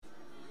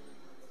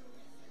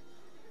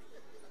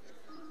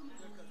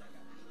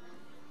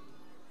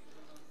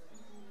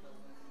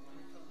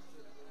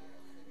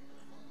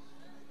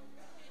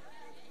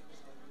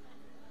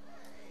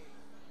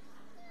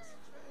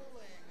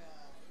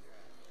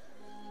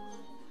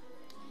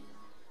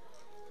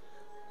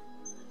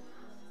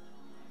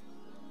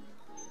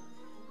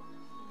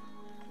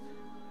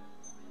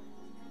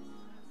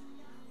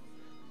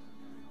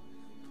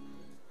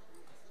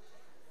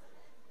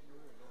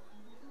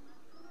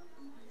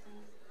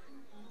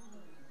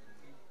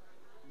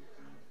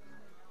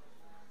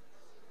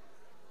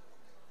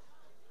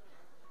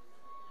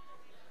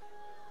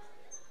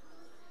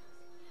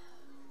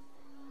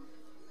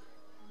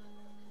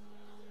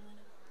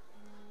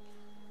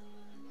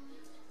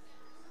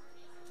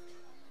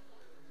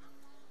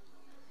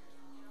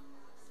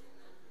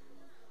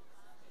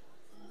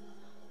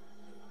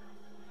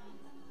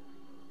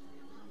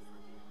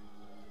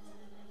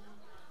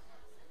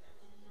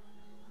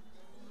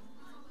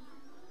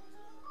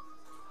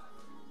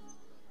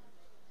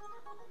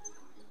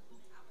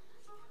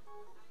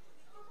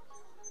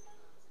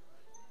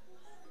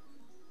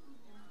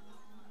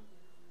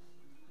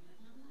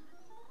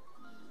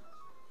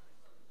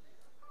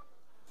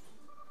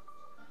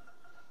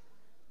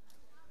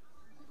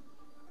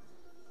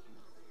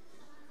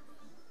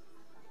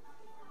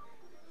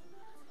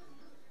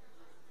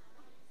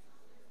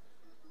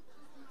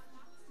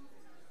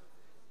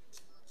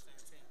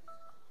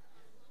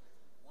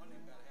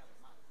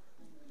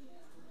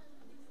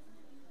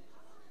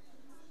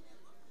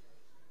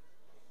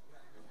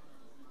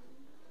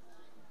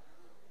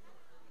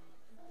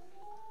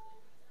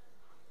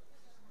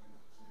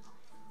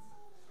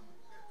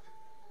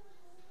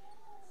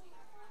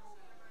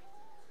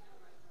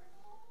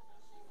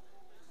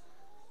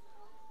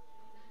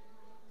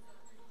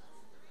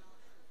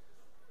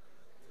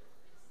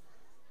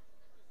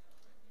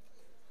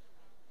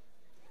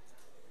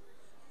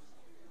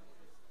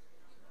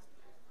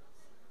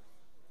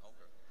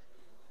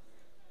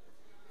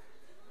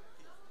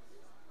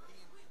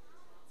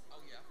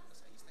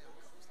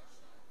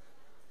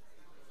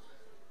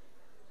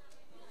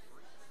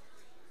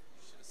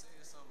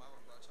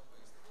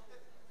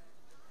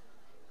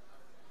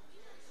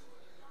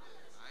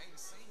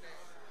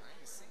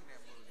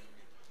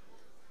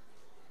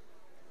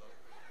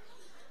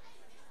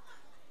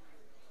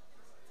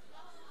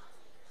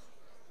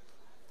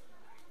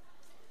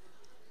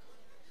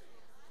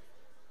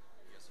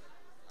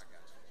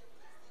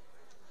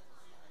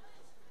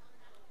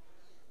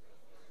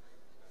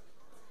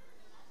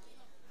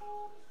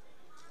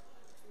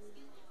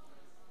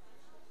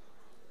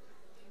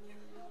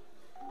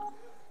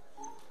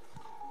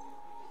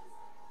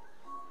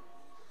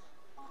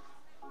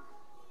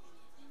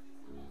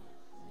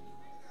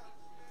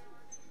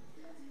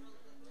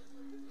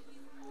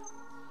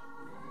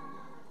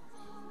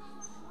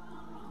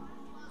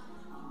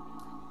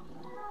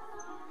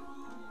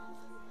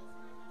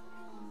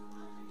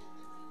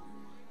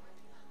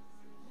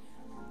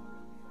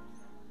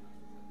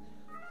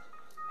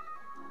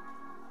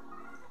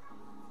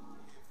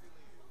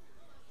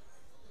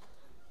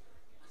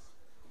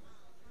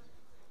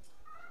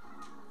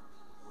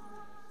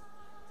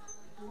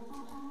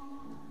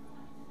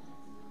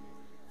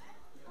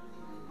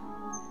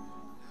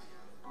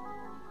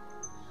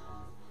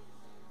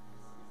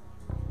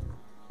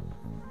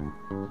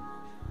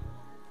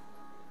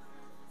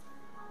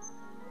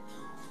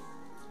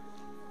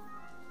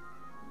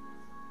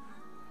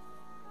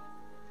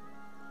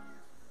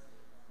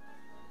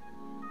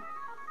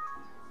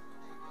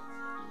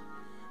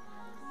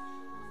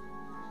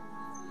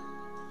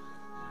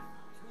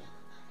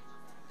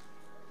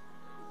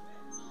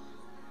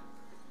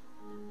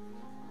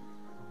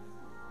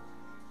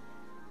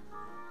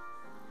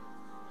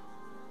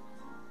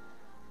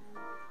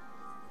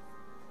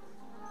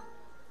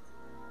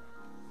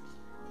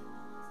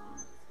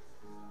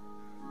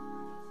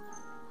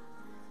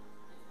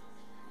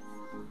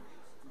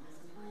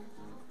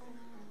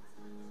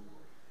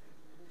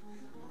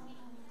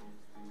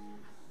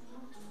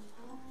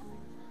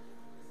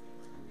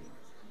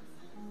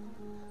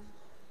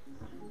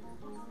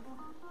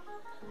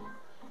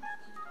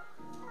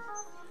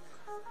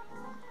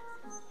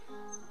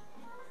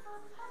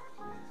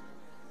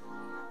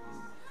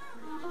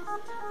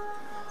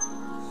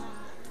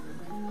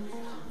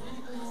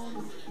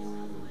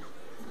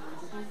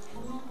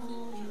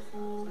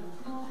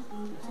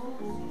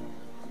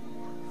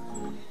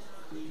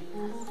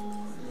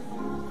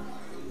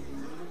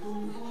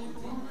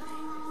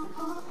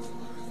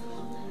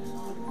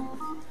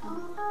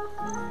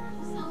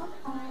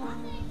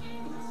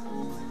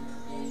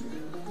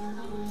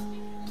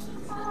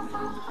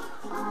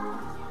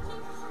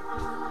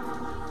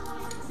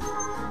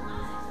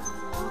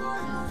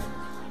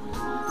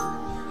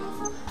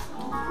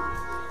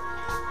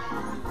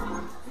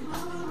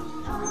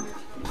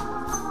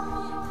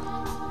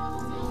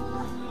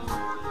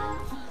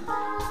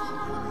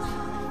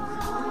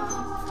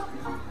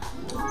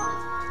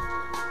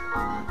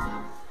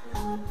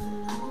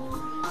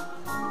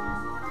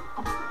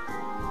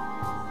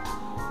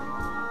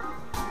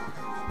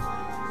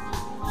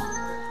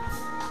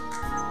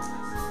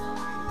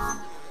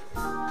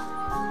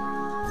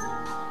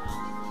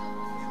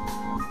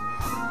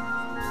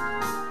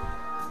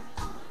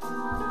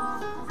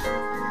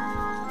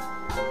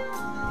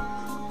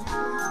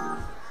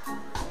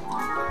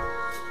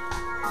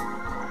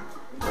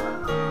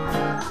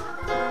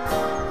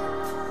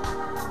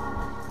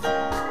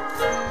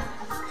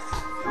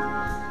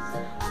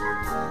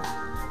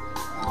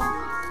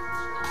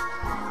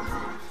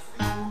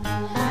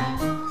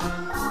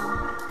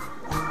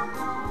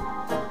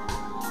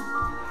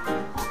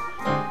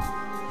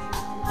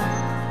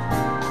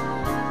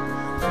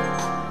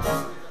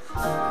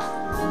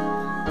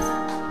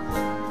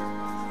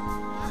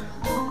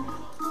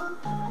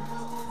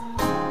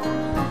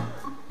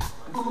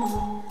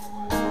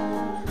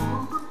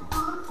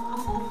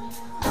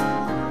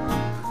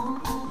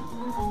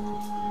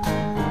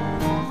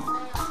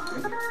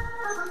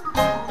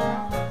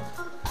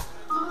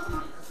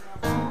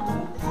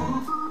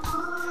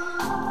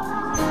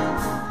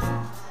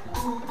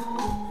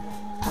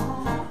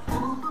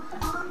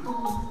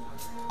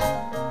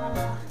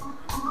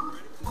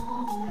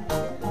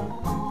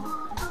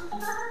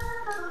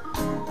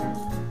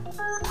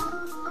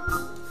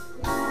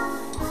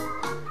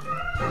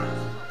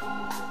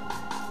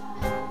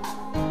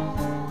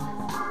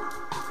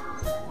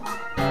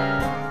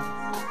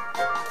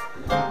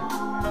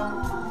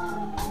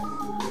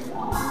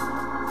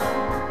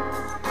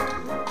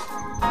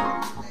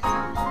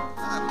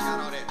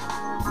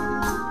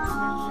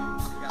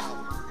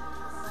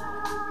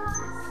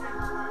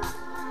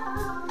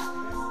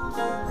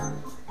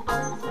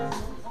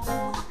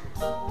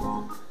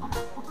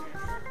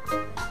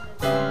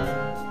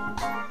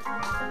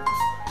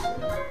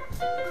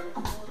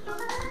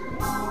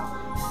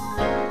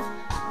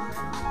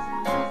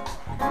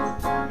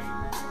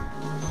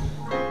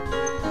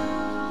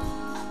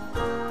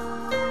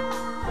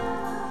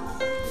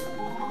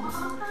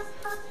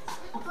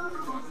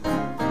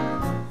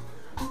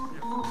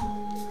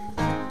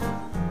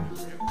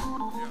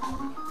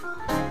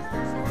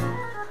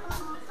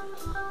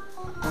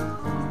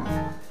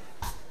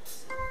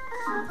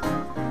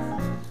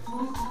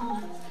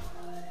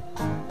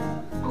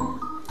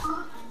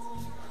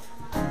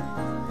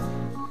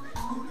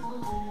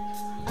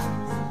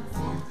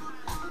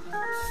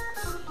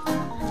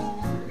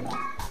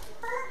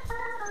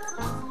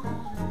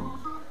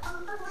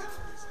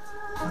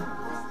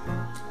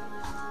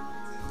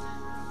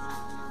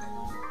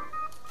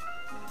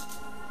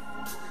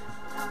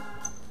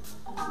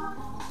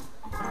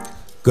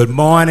Good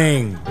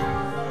morning.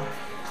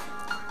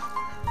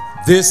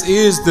 This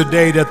is the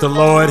day that the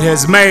Lord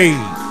has made.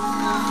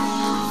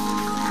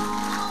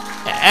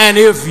 And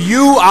if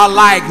you are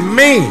like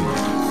me,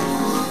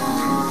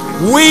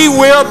 we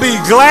will be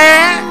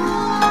glad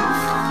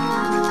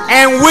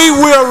and we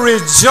will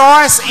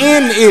rejoice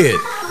in it,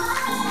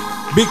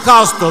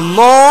 because the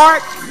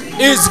Lord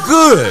is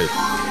good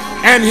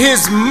and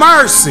his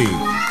mercy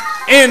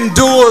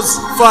endures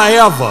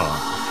forever.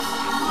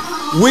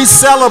 We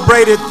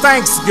celebrated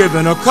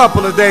Thanksgiving a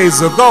couple of days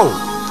ago,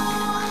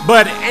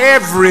 but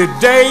every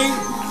day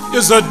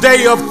is a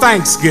day of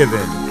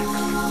Thanksgiving.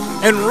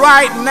 And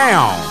right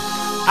now,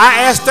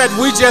 I ask that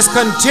we just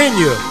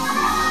continue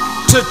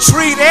to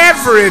treat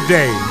every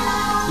day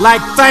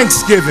like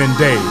Thanksgiving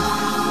Day,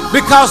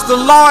 because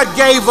the Lord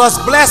gave us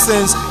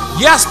blessings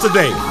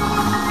yesterday,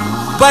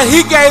 but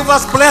he gave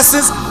us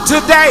blessings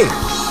today.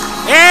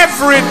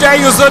 Every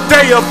day is a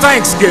day of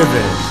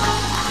Thanksgiving.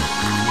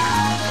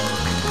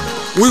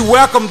 We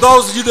welcome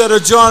those of you that are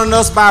joining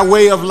us by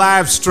way of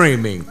live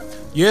streaming.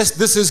 Yes,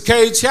 this is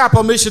Cade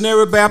Chapel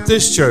Missionary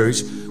Baptist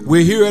Church.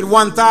 We're here at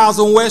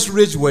 1000 West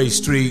Ridgeway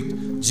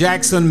Street,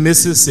 Jackson,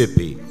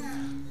 Mississippi.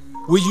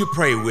 Will you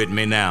pray with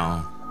me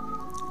now?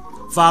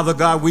 Father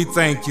God, we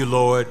thank you,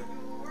 Lord.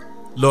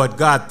 Lord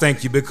God,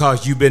 thank you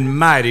because you've been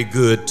mighty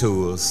good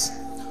to us.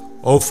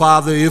 Oh,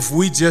 Father, if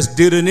we just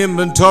did an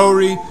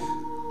inventory,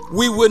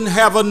 we wouldn't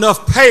have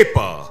enough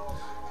paper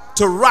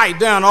to write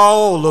down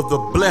all of the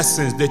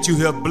blessings that you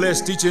have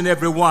blessed each and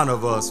every one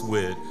of us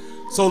with.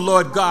 So,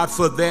 Lord God,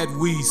 for that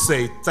we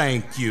say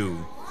thank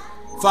you.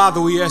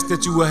 Father, we ask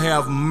that you will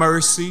have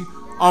mercy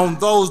on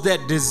those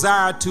that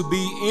desire to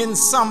be in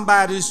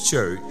somebody's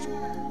church.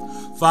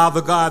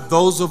 Father God,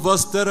 those of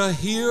us that are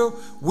here,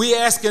 we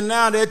asking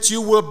now that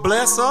you will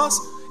bless us,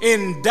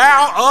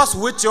 endow us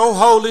with your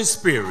Holy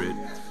Spirit,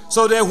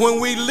 so that when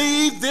we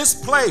leave this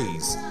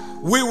place,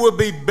 we will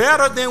be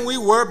better than we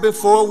were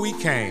before we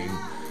came.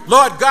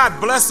 Lord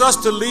God, bless us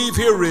to leave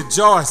here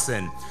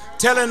rejoicing,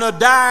 telling a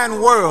dying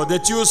world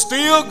that you're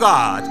still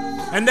God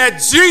and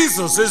that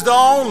Jesus is the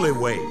only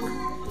way.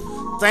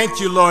 Thank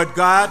you, Lord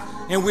God,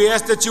 and we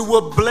ask that you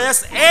will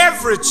bless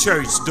every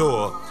church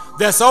door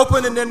that's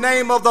open in the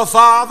name of the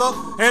Father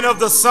and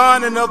of the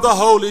Son and of the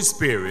Holy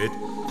Spirit.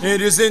 And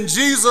it is in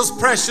Jesus'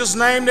 precious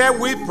name that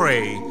we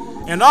pray.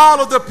 And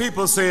all of the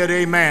people said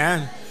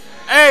amen,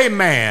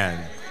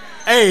 amen,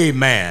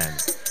 amen.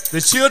 The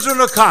children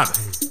are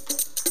coming.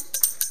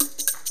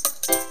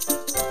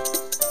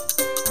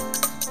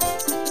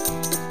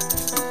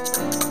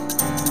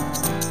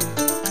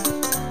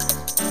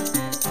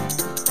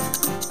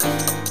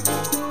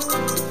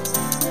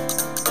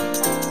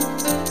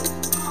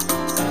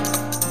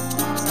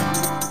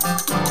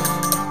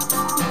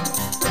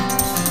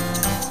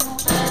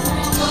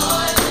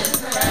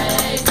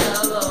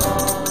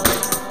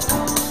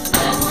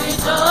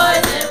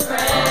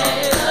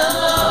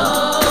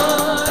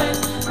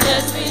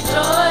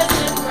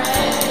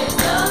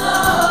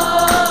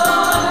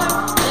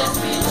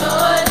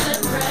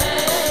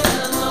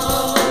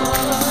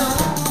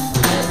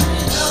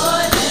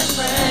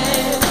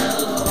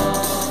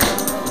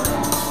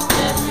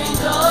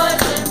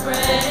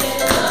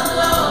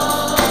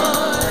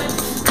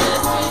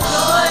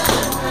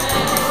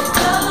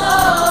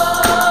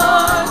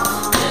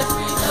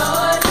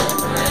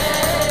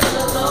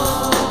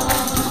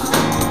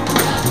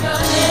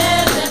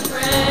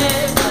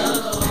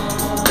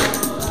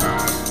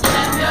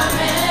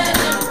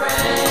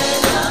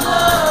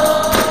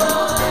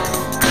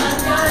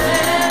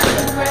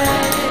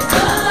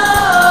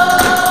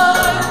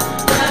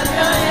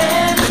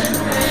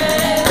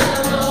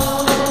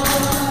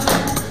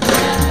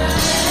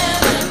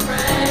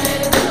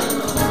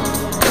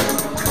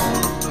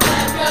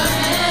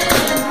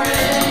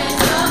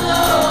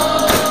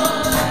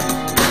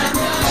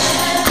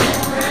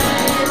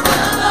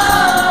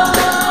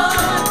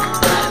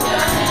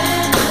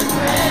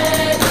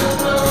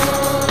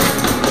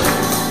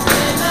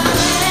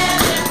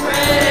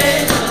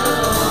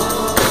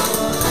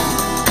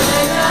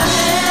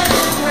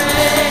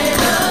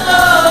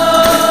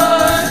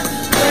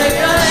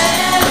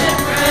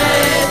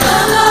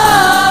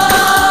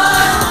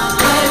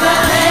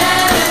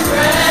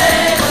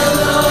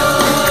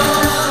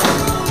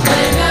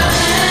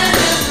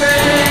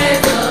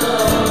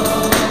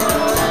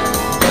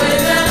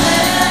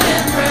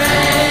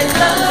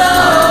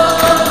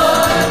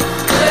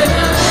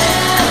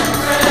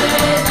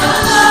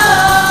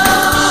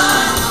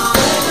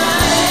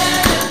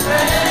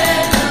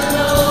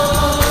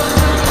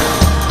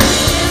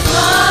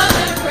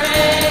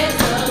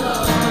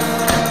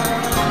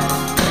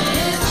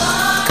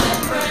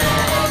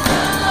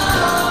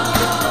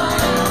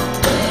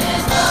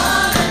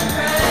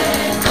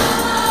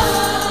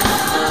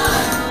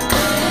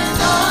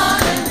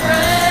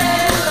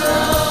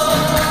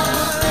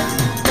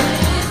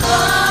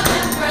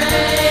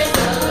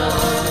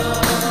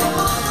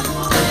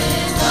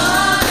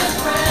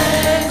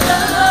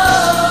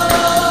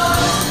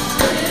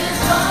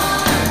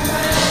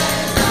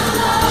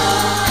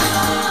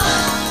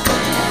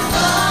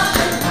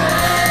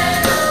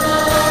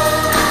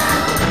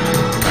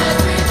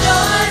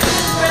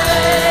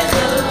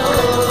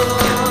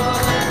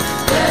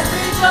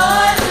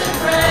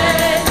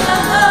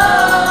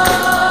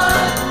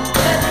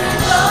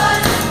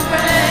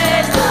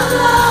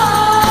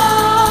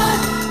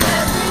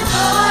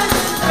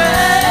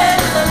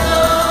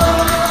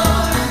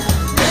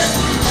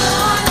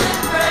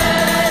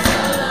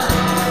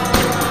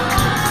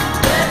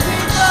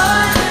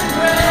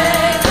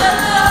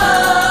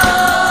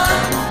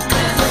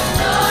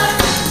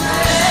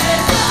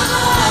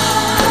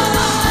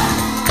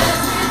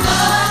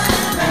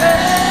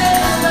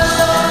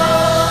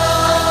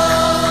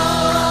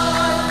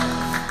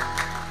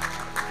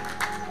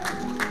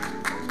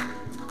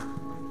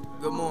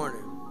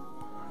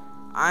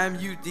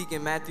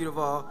 Deacon Matthew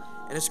Duvall,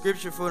 and the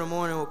scripture for the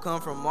morning will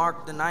come from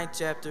Mark the 9th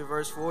chapter,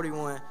 verse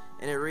 41,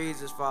 and it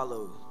reads as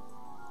follows.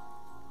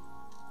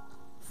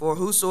 For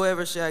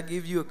whosoever shall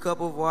give you a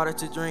cup of water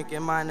to drink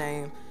in my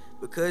name,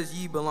 because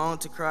ye belong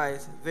to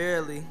Christ,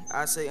 verily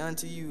I say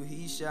unto you,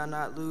 he shall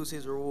not lose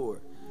his reward.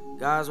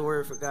 God's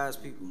word for God's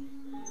people.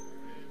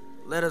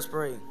 Let us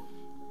pray.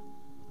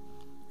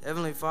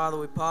 Heavenly Father,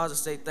 we pause to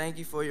say thank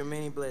you for your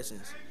many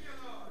blessings.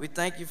 We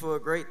thank you for a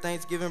great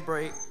Thanksgiving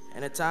break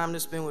and a time to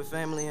spend with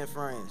family and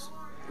friends.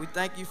 We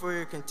thank you for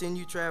your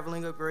continued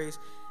traveling of grace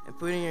and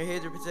putting your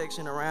hedge of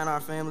protection around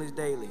our families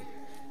daily.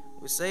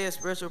 We say a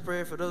special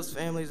prayer for those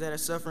families that are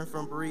suffering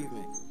from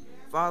bereavement.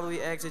 Father,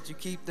 we ask that you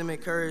keep them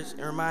encouraged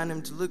and remind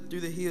them to look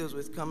through the hills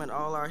with coming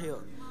all our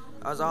help,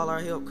 as all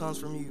our help comes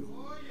from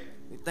you.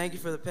 We thank you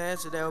for the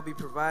pastor that will be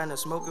providing a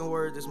spoken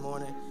word this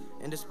morning,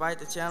 and despite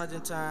the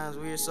challenging times,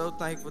 we are so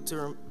thankful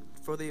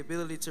for the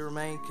ability to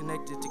remain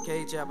connected to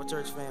Cade Chapel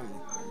Church family.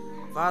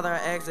 Father, I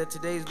ask that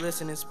today's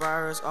lesson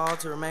inspire us all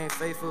to remain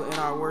faithful in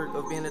our work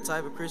of being the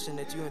type of Christian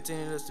that you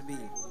intended us to be.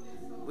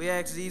 We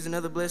ask these and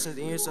other blessings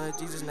in your Son,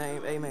 Jesus'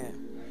 name.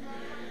 Amen.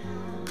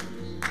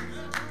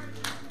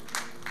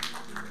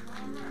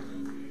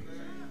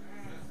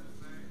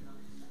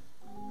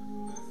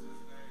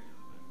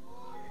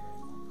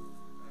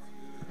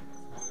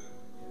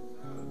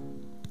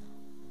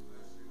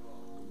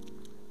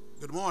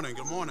 Good morning,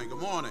 good morning, good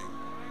morning.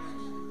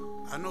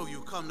 I know you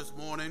come this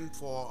morning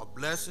for a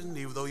blessing,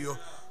 even though you're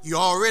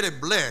already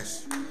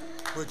blessed,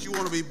 but you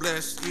want to be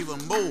blessed even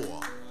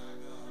more.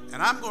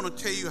 And I'm going to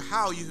tell you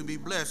how you can be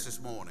blessed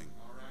this morning.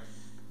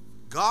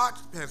 God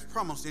has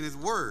promised in his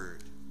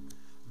word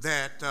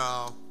that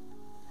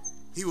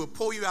he will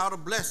pour you out a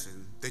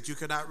blessing that you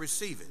cannot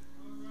receive it.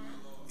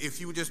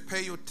 If you just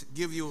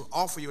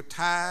offer your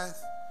tithe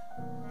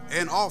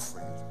and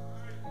offering,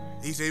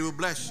 he said he will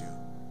bless you.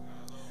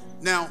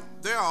 Now,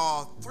 there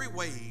are three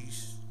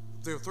reasons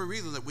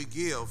that we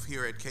give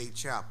here at Cade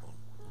Chapel.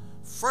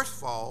 First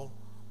of all,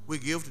 we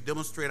give to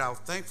demonstrate our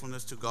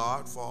thankfulness to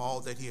God for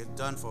all that he has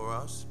done for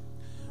us.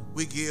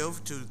 We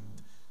give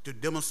to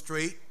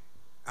demonstrate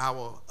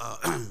our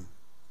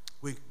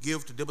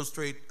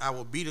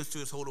obedience to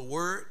his holy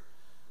word.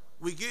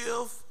 We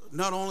give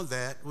not only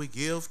that, we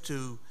give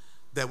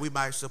that we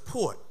might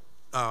support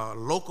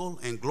local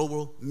and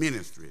global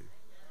ministry.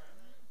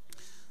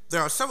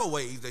 There are several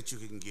ways that you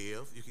can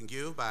give. You can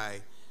give by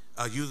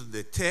using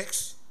the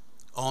text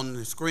on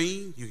the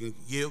screen. You can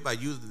give by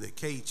using the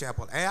Cade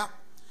Chapel app.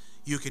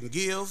 You can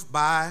give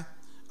by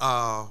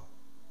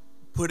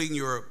bringing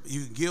your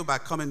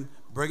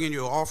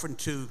offering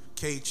to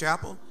Cade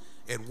Chapel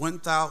at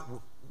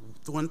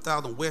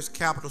 1000 West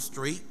Capitol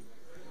Street,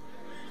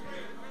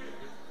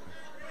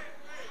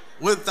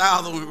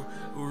 1000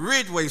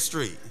 Ridgeway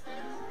Street,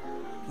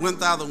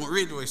 1000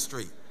 Ridgeway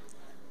Street.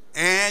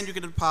 And you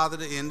can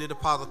deposit it in the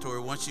depository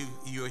once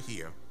you're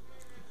here.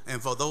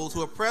 And for those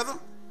who are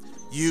present,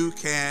 you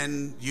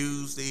can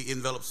use the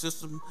envelope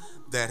system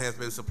that has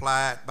been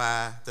supplied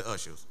by the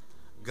ushers.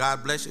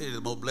 God bless you. It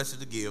is more blessed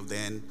to give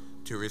than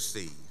to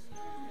receive.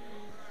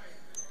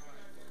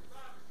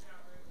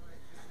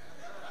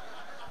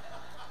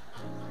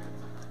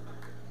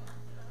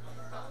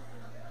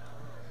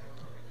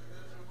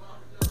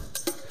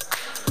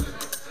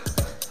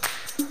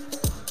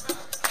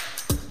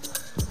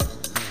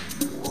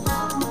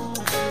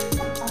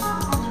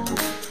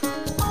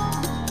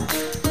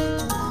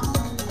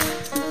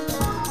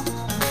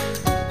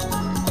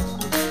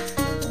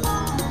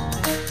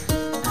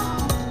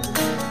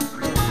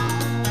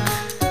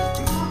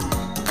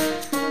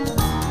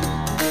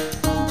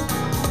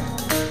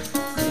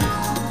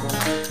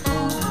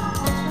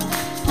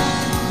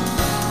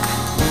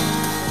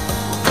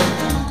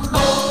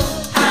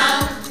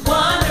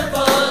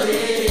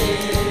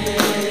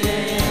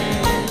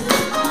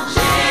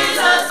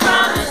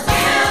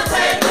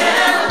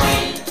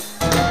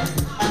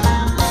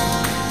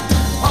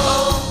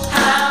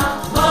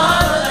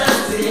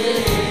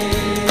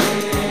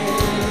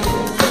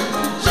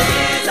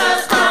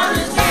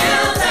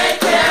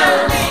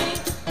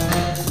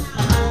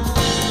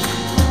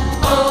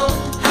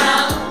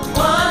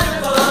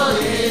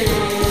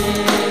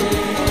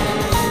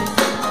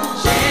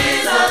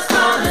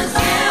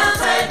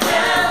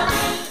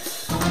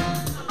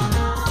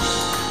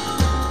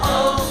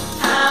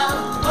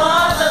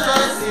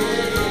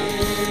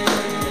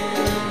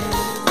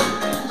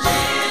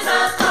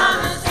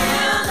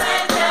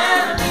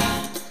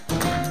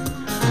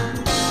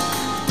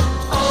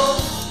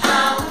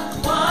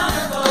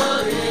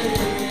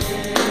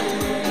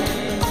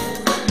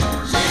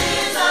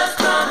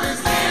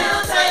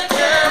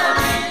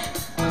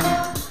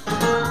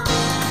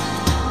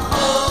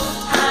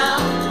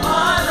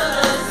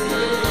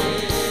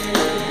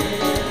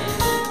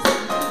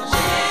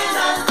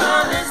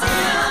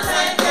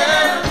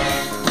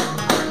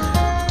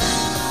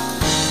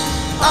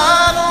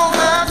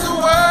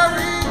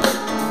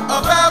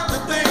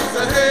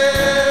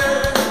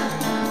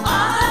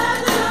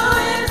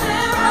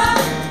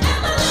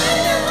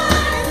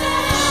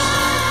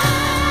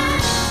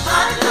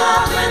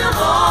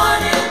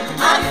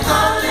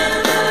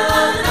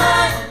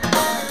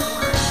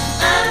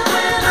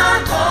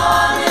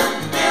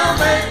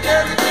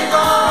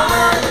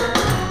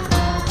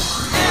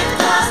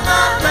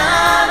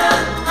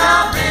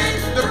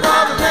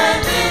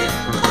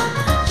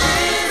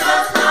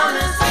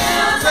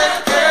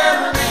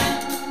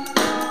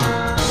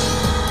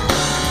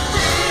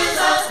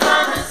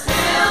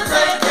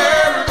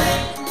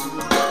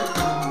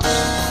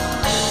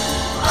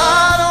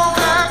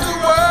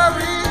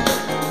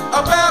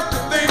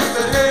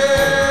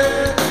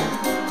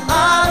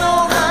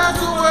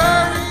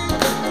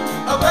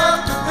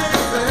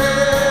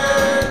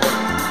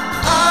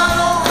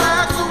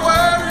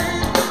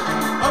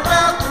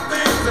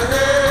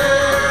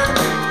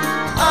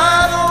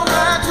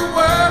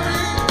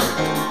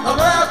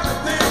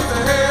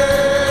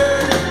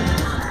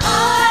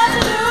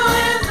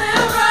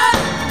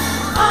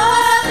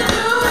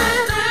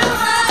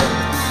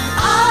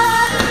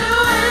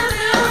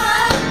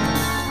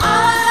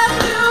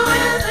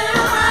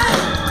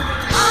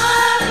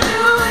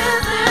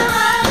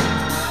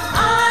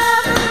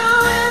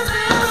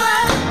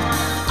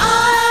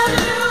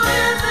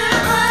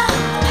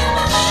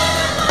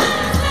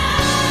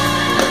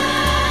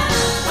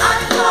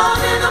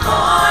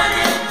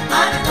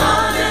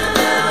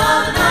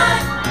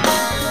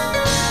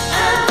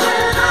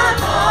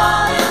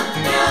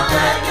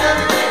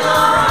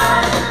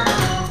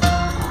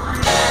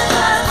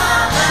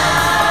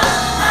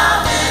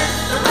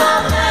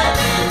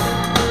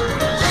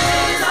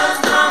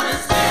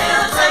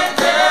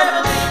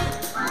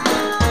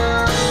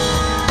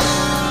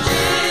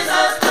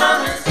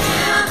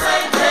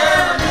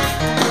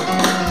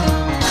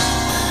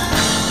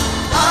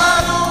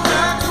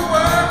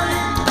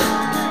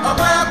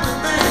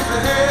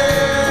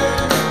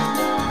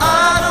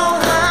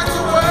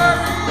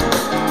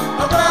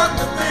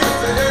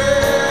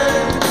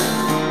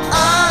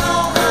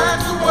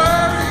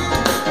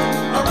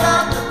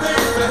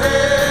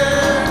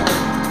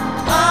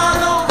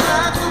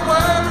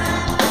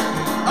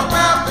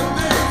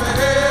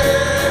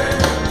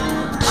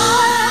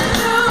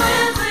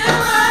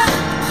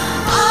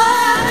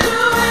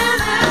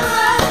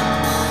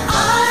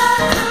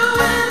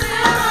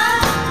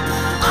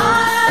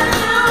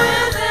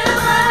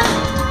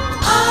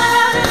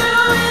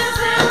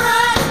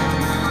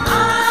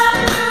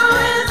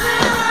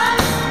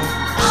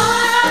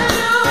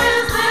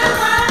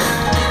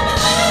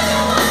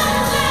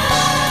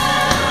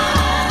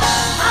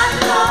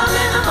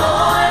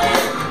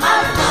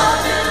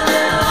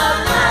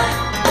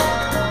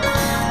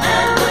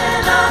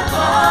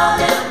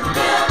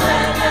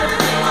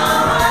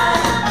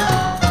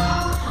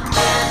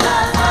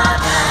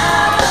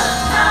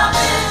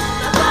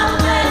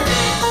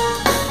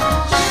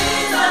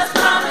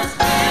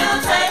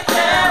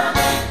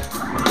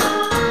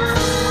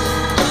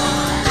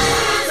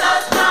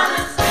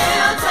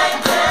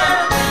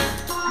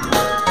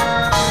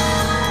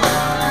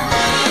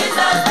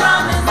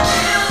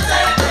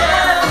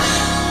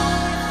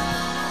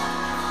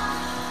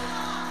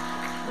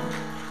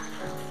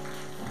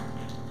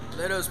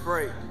 Let us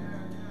pray.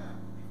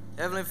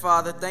 Heavenly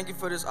Father, thank you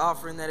for this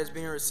offering that is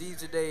being received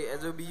today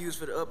as it will be used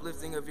for the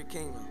uplifting of your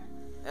kingdom.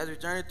 As we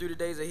journey through the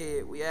days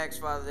ahead, we ask,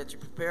 Father, that you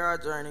prepare our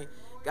journey,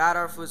 guide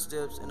our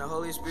footsteps, and the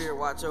Holy Spirit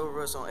watch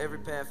over us on every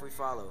path we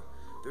follow.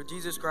 Through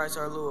Jesus Christ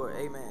our Lord,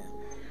 amen.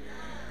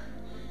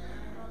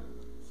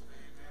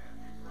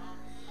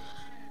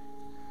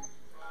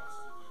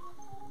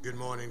 Good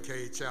morning,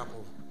 Cade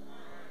Chapel.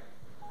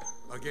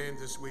 Again,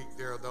 this week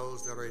there are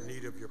those that are in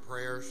need of your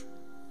prayers.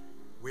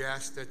 We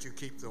ask that you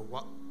keep the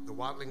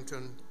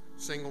Watlington,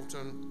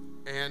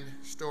 Singleton, and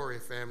Story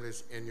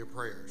families in your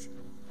prayers.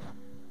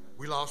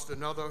 We lost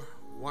another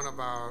one of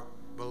our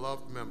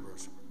beloved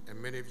members,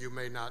 and many of you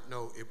may not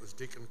know it was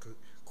Deacon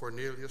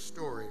Cornelius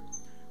Story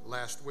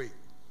last week.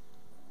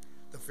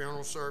 The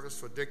funeral service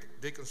for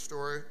Deacon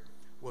Story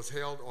was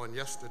held on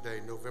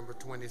yesterday, November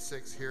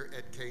 26th, here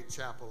at Cade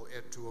Chapel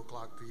at 2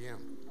 o'clock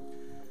p.m.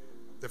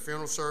 The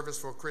funeral service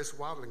for Chris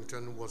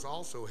Watlington was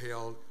also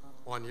held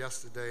on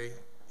yesterday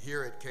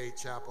here at Cade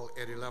Chapel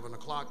at 11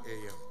 o'clock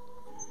a.m.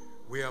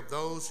 We have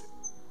those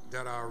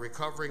that are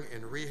recovering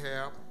in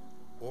rehab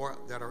or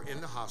that are in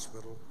the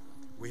hospital.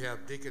 We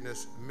have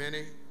Deaconess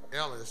Minnie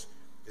Ellis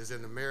is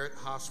in the Merritt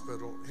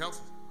Hospital,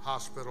 Health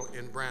Hospital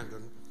in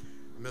Brandon.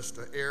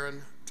 Mr.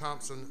 Aaron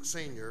Thompson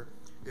Sr.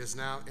 is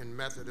now in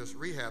Methodist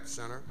Rehab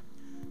Center.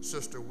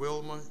 Sister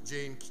Wilma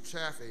Jean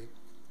Chaffee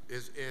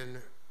is in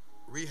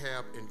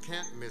rehab in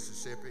Canton,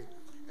 Mississippi,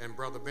 and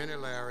Brother Benny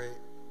Larry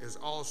is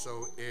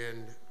also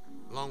in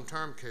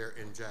long-term care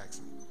in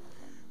Jackson.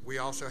 We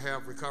also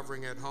have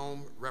recovering at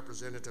home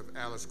Representative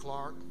Alice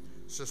Clark,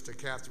 Sister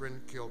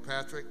Catherine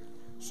Kilpatrick,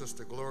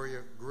 Sister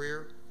Gloria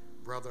Greer,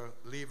 Brother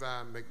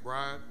Levi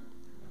McBride,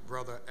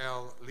 Brother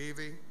Al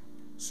Levy,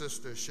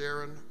 Sister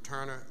Sharon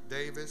Turner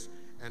Davis,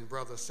 and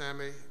Brother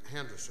Sammy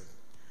Henderson.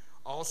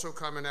 Also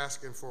coming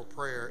asking for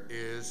prayer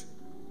is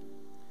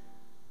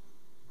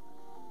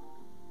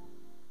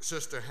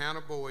Sister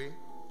Hannah Bowie,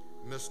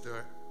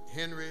 Mr.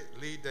 Henry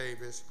Lee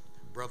Davis,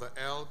 Brother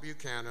Al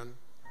Buchanan,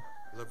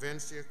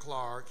 Lavencia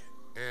Clark,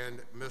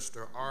 and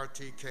Mr.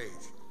 R.T. Cage.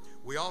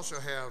 We also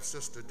have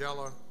Sister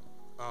Della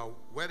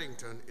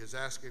Weddington is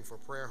asking for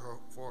prayer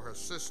for her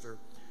sister,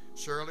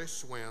 Shirley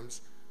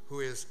Swims,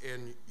 who is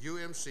in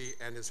UMC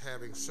and is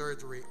having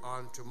surgery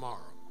on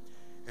tomorrow.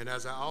 And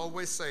as I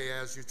always say,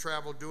 as you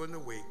travel during the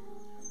week,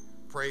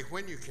 pray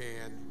when you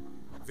can,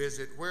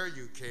 visit where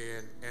you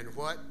can, and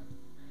what?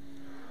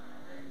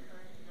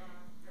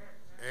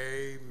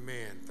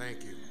 Amen.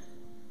 Thank you.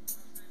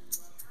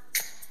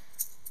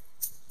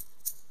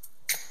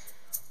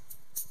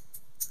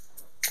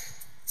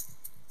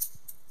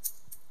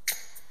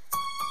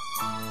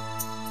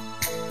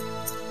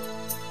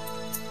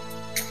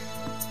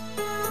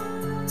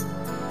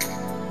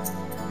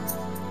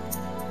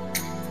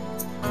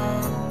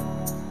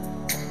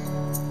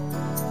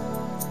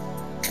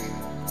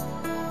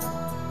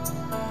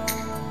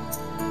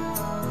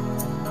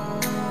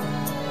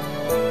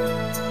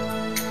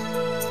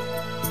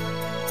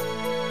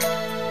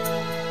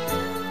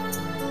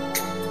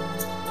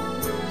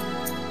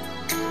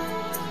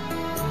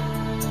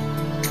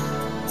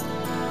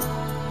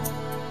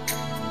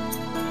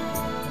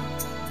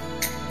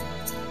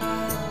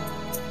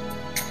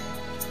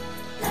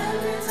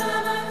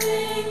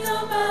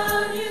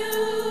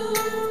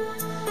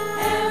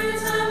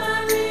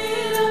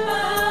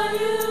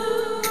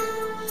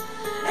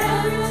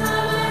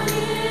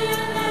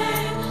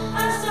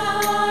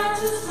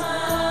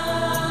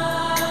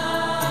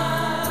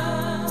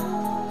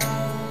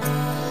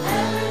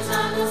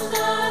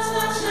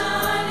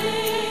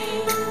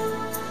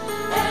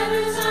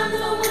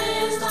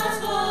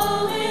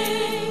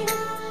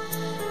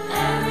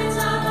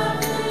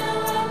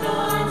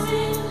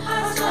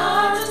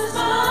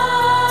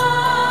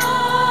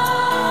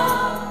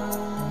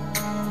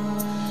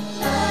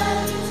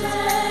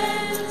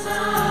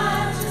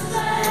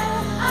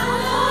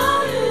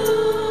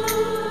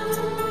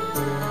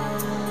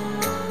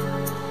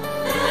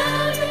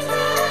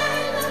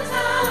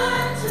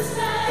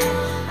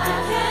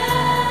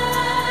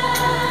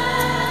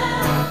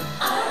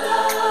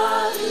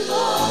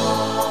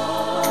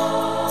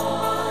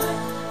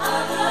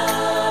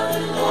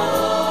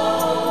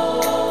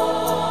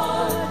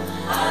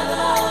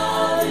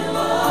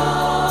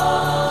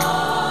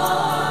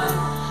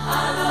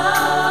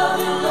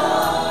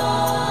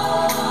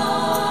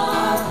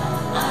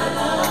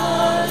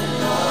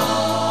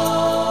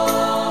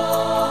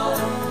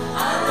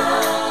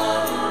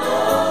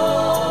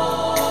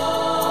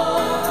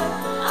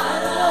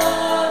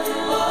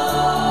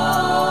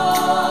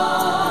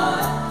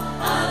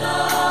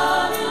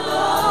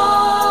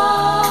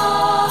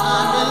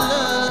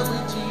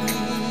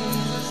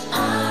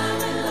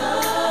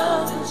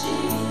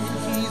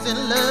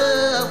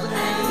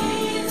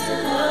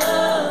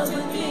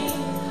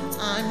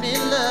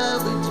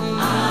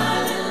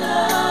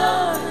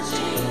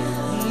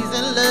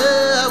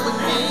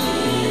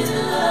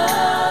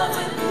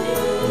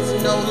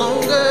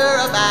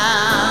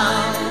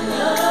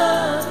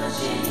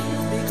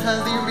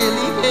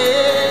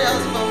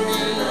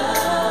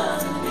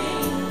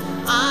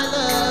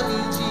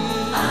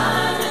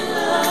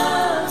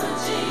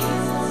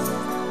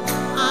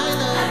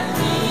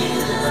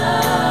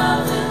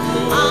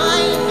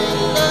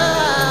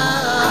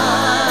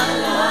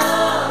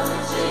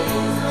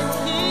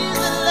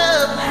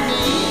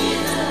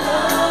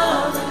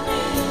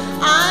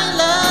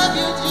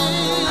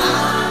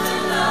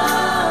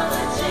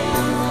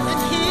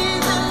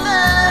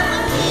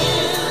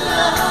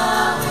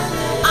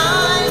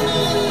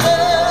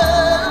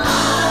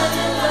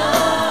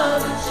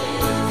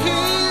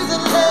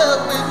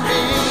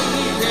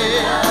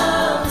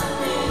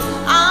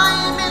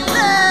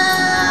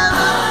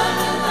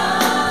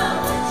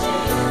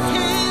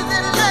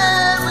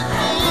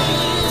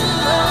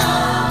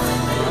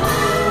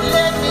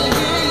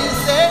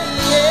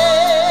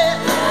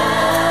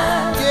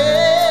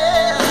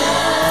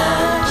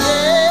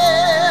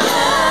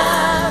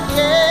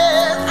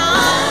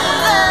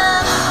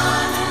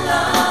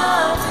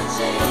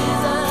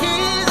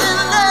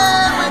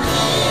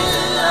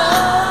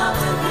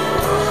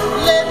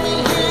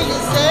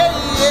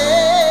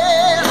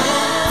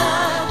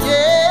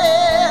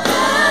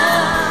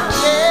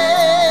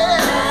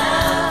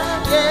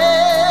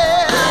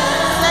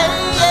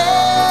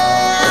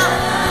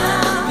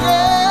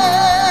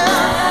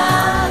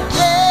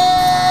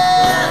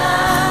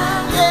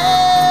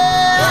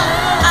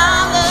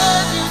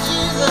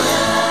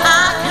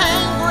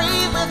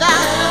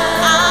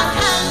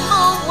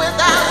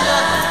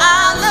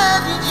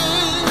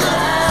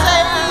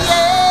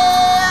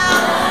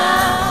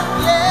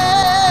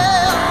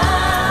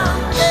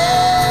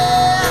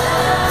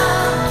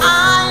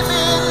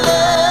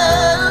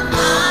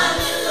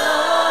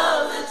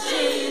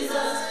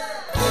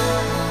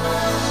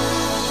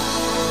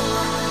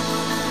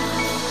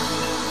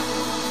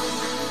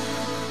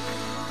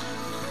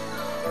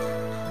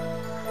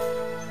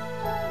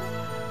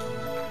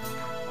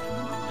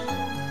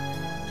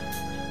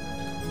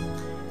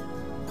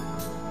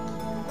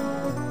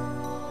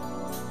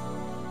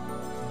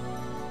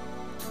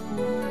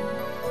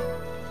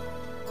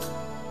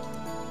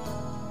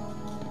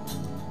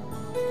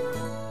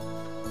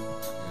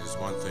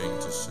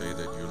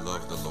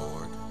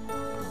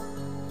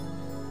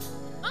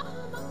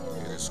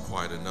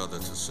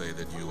 say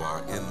that you are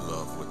in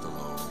love with the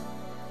Lord.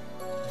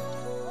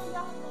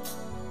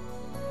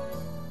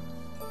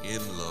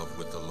 In love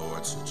with the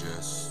Lord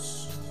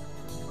suggests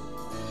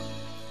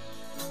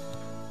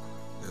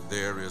that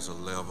there is a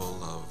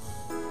level of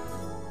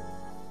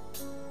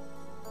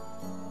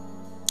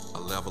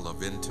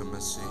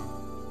intimacy.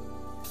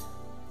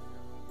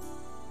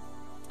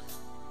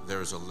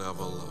 There's a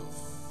level of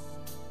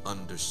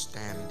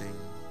understanding.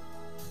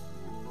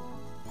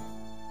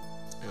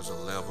 There's a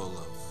level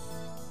of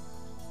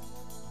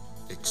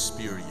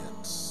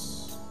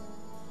experience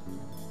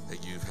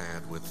that you've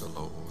had with the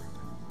Lord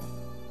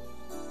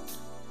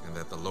and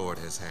that the Lord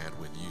has had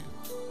with you.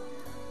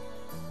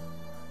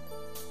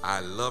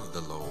 I love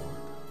the Lord,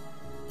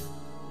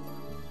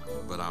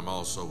 but I'm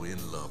also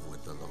in love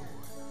with the Lord.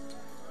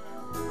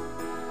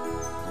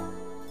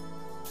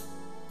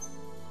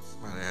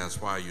 Somebody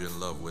asks, why are you in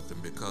love with him?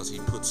 Because he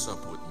puts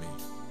up with me.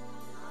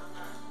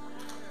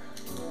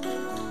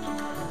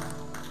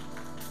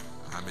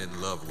 I'm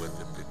in love with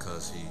him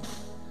because he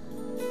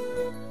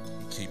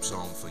keeps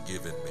on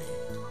forgiving me.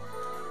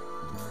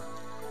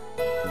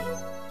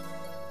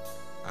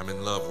 I'm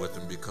in love with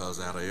him because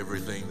out of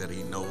everything that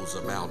he knows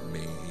about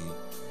me,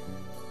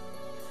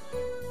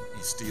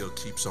 he still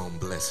keeps on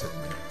blessing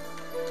me.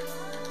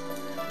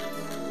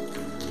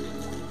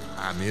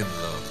 I'm in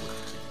love with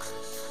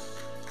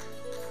Jesus.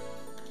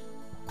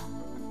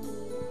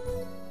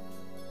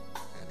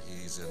 And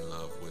he's in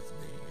love with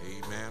me.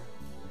 Amen.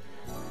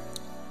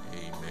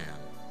 Amen.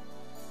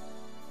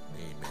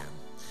 Amen.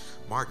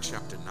 Mark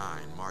chapter 9.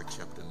 Mark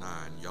chapter 9.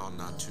 Y'all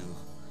not too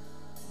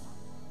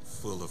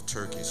full of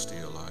turkey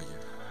still, are you?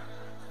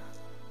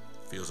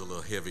 Feels a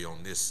little heavy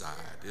on this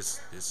side.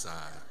 This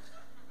side.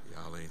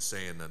 Y'all ain't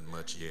saying nothing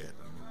much yet.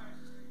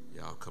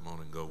 Y'all come on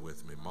and go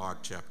with me. Mark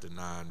chapter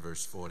 9,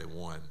 verse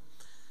 41.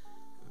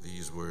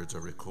 These words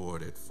are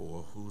recorded.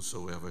 For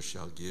whosoever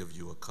shall give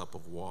you a cup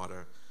of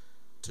water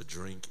to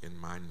drink in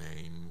my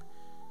name,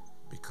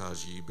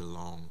 because ye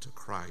belong to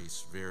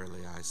Christ,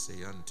 verily I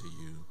say unto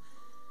you,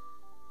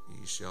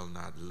 he shall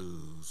not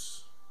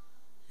lose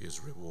his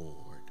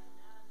reward.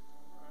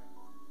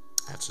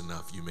 That's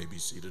enough. You may be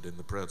seated in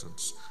the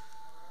presence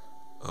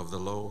of the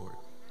Lord.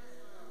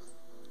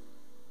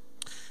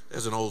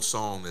 There's an old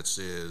song that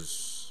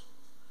says,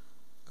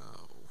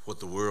 what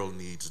the world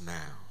needs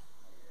now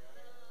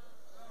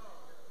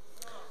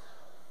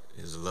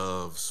is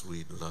love,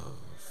 sweet love.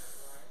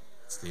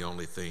 It's the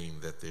only thing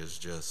that there's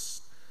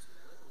just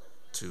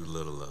too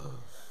little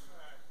of.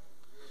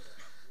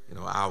 You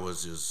know,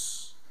 ours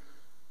is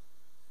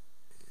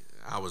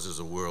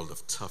a world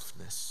of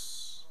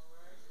toughness.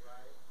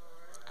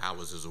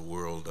 Ours is a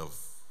world of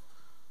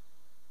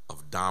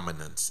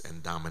dominance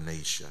and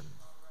domination.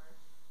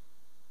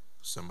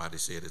 Somebody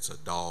said it's a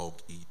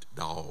dog eat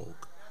dog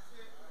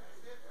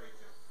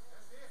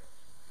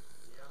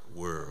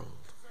world.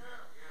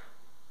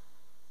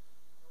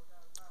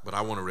 But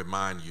I want to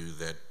remind you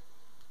that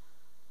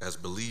as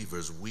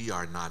believers, we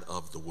are not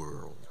of the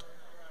world.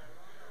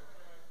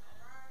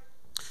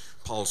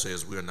 Paul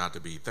says we are not to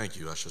be, thank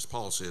you, ushers.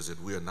 Paul says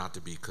that we are not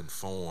to be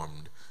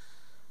conformed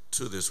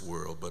to this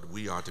world, but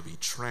we are to be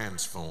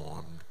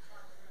transformed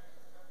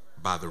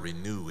by the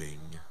renewing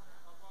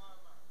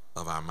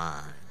of our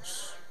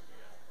minds.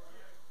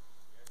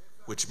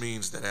 Which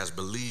means that as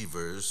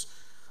believers,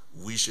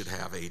 we should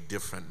have a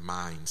different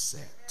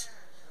mindset.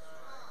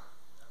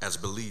 As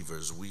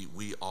believers,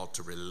 we ought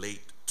to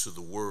relate to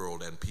the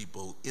world and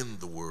people in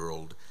the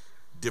world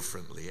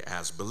differently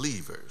as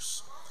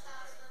believers.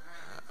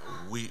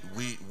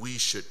 We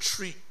should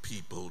treat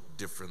people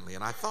differently.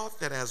 And I thought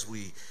that as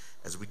we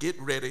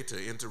get ready to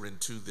enter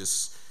into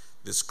this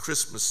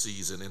Christmas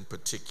season in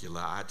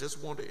particular, I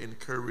just want to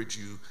encourage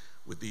you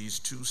with these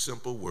two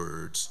simple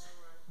words: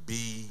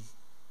 be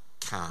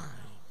kind.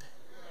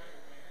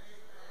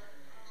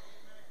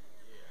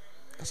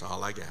 That's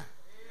all I got.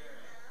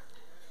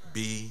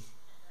 Be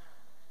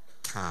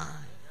kind.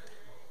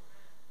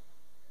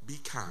 Be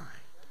kind.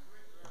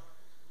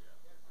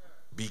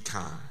 Be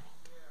kind.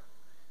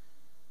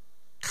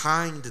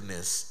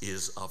 Kindness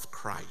is of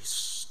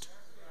Christ.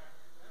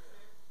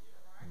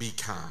 Be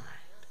kind.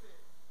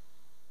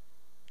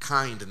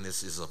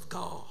 Kindness is of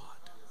God.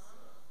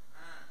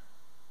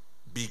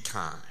 Be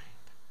kind.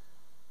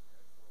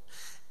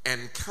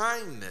 And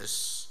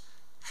kindness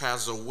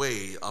has a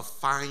way of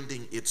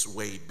finding its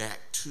way back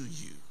to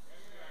you.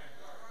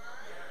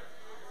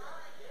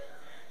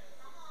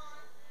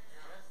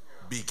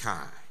 Be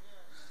kind.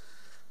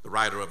 The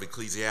writer of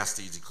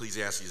Ecclesiastes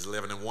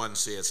 11:1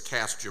 says,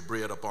 cast your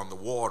bread upon the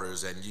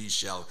waters and ye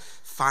shall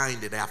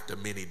find it after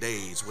many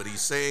days. What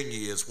he's saying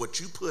is what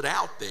you put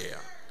out there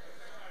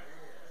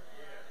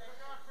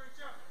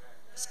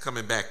is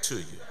coming back to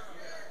you.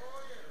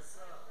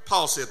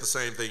 Paul said the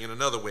same thing in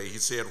another way. He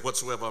said,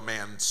 whatsoever a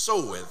man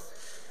soweth,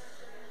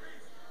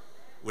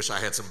 wish I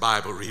had some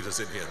Bible readers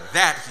in here,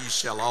 that he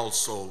shall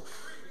also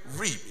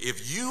reap.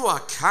 If you are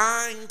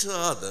kind to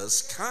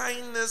others,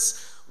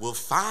 kindness will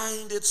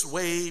find its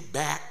way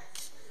back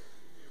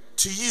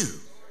to you.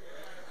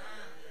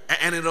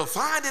 And it'll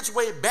find its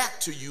way back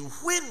to you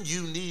when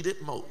you need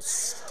it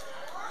most.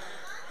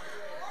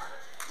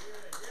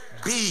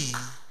 Be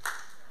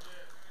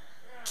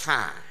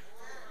kind.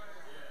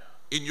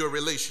 In your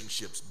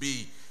relationships,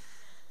 be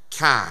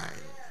kind.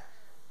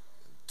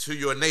 To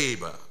your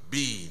neighbor,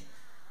 be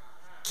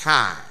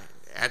kind.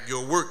 At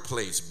your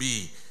workplace,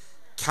 be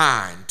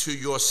kind. To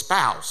your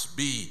spouse,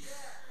 be.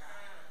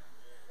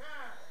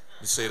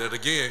 Let me say that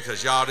again,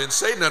 because y'all didn't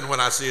say nothing when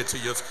I said to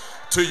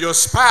your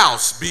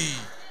spouse, be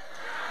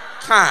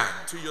kind.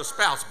 To your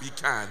spouse, be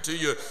kind. To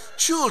your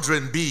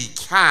children, be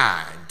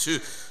kind.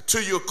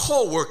 To your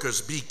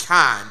co-workers, be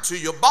kind. To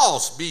your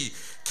boss, be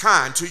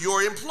kind. To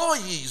your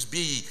employees,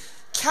 be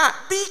kind.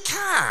 Be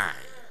kind.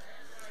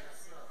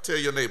 Tell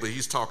your neighbor,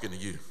 he's talking to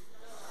you.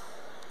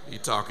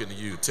 He's talking to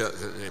you.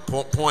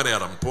 Point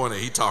at him. Point at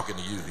him. He's talking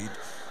to you.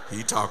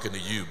 He talking to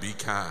you. Be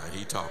kind.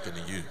 He talking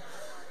to you.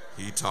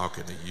 He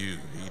talking to you.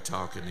 He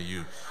talking to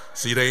you.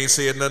 See, they ain't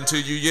said nothing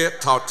to you yet.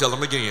 Tell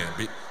him again.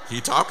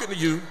 He talking to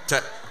you.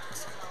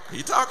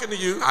 He talking to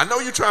you. I know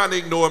you're trying to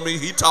ignore me.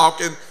 He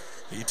talking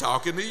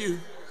to you.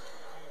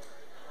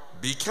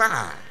 Be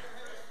kind.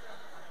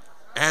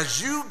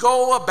 As you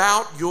go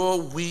about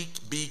your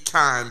week, be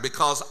kind,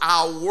 because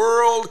our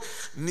world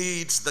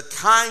needs the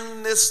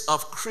kindness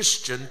of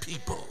Christian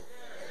people.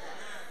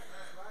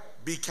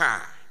 Be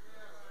kind.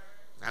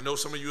 I know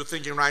some of you are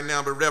thinking right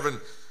now, but Reverend,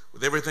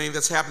 with everything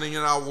that's happening in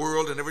our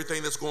world and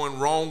everything that's going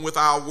wrong with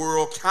our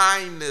world,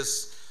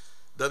 kindness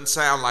doesn't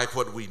sound like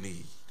what we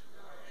need.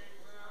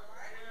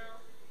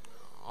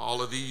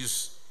 All of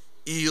these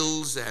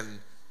ills and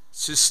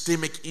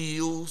systemic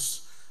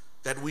ills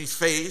that we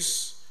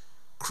face,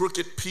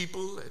 crooked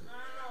people and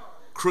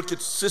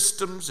crooked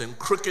systems and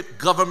crooked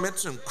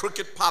governments and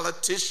crooked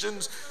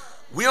politicians.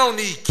 We don't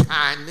need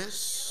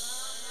kindness.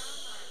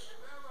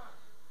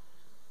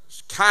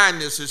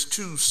 Kindness is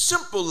too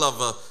simple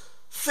of a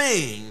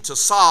thing to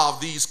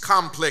solve these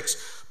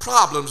complex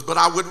problems, but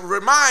I would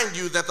remind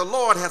you that the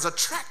Lord has a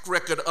track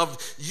record of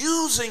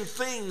using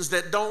things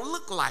that don't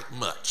look like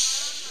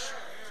much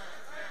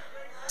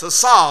to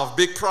solve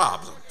big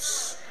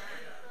problems.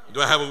 Do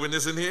I have a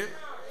witness in here?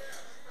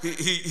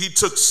 He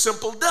took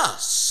simple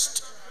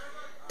dust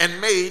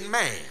and made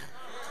man.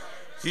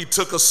 He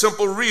took a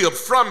simple rib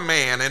from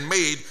man and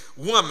made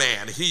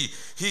woman. He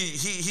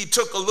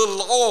took a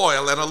little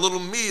oil and a little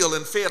meal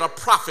and fed a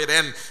prophet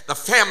and the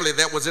family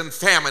that was in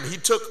famine. He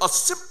took a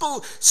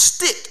simple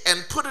stick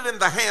and put it in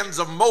the hands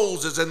of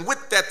Moses, and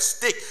with that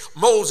stick,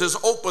 Moses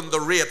opened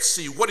the Red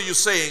Sea. What are you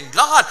saying?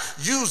 God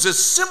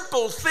uses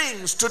simple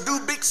things to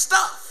do big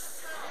stuff.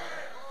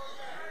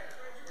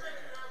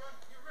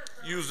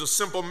 Used a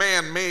simple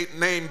man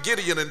named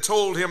Gideon and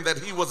told him that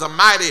he was a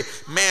mighty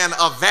man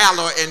of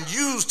valor and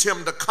used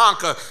him to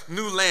conquer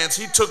new lands.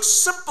 He took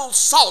simple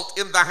salt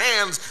in the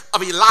hands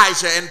of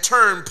Elijah and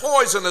turned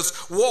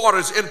poisonous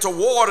waters into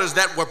waters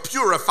that were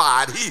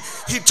purified.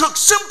 He took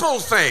simple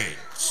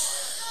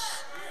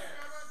things,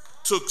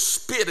 took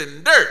spit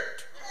and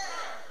dirt,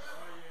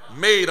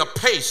 made a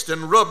paste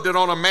and rubbed it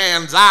on a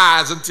man's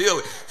eyes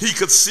until he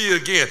could see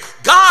again.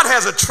 God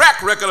has a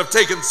track record of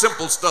taking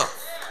simple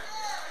stuff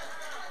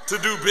to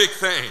do big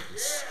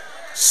things.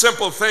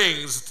 Simple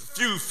things,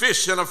 few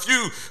fish and a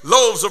few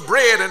loaves of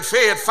bread, and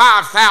fed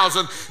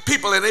 5,000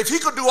 people. And if he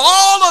could do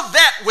all of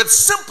that with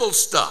simple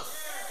stuff,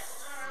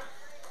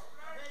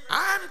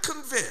 I'm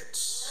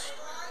convinced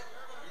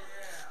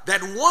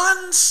that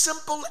one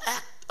simple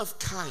act of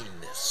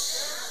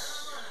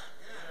kindness,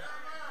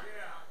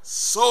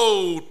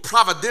 sowed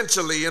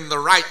providentially in the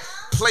right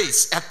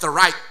place at the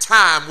right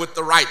time with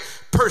the right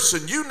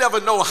person, you never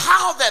know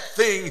how that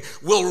thing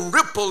will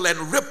ripple and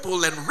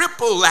ripple and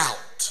ripple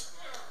out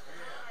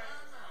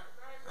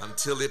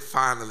until it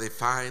finally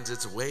finds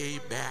its way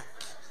back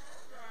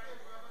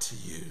to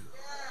you.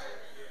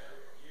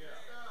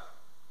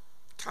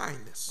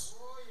 Kindness.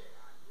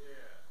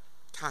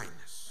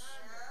 Kindness.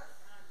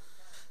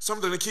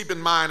 Something to keep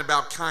in mind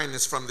about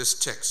kindness from this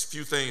text. A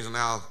few things, and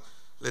I'll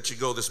let you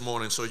go this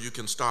morning so you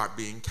can start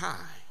being kind.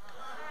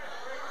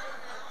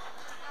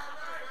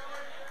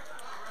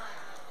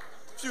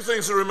 Few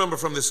things to remember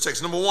from this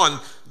text. Number one,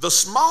 the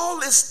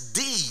smallest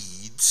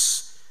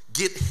deeds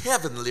get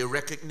heavenly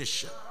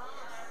recognition.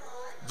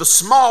 The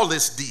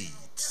smallest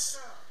deeds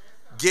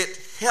get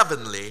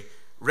heavenly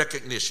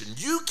recognition.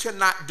 You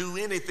cannot do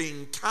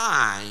anything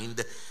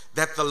kind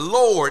that the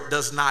Lord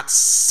does not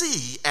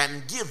see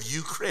and give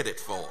you credit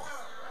for.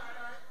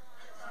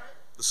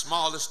 The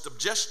smallest of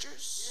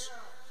gestures,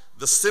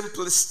 the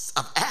simplest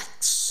of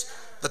acts,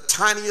 the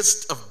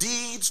tiniest of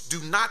deeds do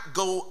not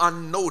go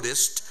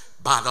unnoticed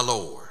by the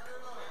Lord.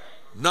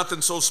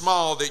 Nothing so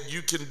small that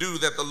you can do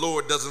that the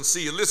Lord doesn't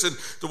see it. Listen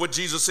to what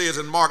Jesus says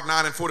in Mark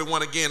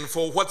 9:41 again.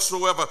 For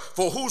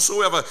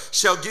whosoever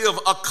shall give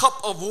a cup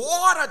of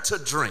water to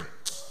drink.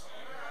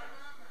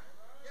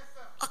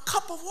 A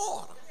cup of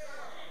water.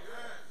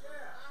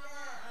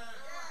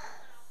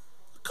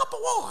 A cup of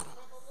water.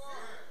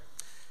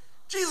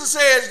 Jesus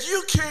says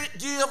you can't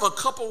give a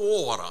cup of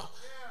water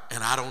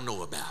and I don't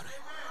know about it.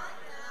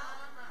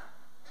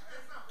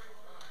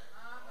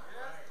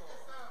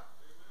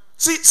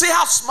 See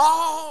how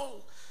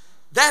small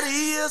that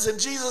is? And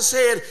Jesus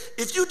said,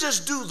 if you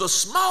just do the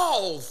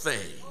small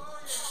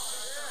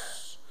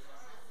things,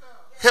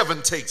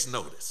 heaven takes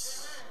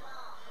notice.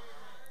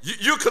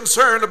 You're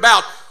concerned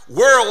about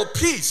world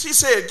peace. He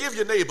said, give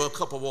your neighbor a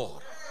cup of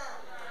water.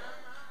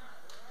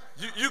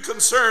 You're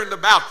concerned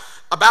about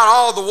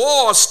all the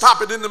wars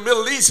stopping in the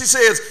Middle East. He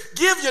says,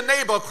 give your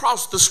neighbor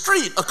across the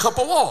street a cup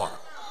of water.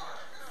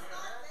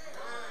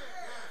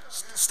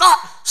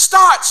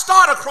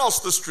 Start across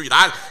the street.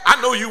 I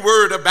know you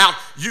worried about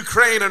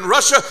Ukraine and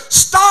Russia.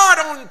 Start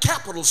on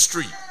Capitol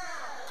Street.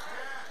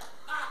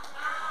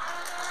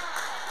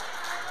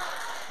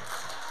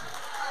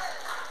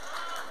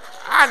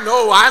 I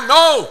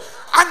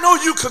know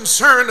you're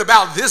concerned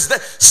about this.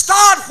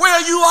 Start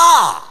where you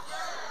are.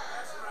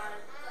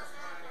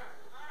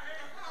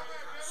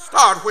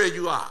 Start where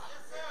you are.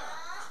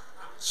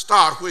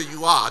 Start where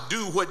you are.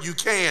 Do what you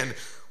can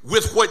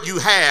with what you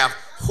have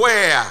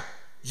where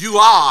you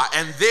are,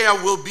 and there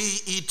will be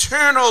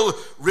eternal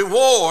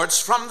rewards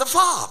from the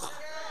Father.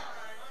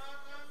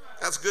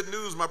 That's good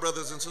news, my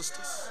brothers and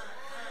sisters.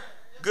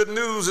 Good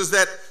news is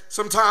that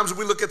sometimes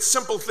we look at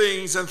simple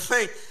things and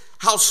think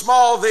how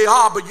small they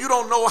are, but you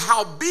don't know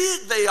how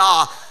big they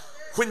are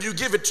when you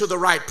give it to the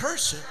right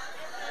person.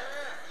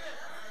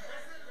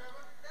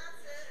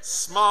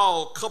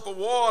 Small cup of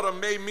water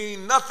may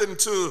mean nothing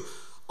to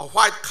a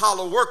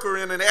white-collar worker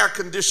in an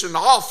air-conditioned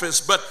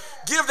office, but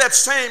give that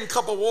same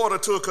cup of water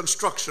to a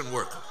construction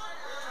worker.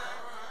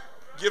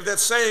 Give that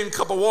same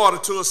cup of water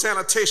to a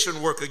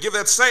sanitation worker. Give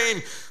that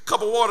same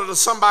cup of water to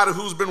somebody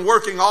who's been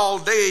working all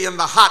day in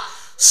the hot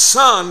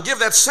sun. Give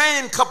that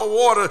same cup of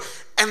water,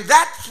 and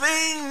that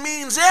thing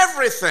means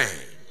everything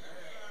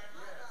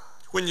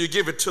when you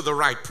give it to the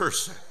right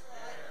person.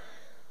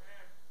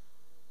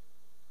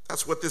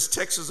 That's what this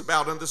text is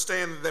about,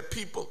 understanding that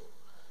people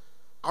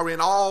are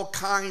in all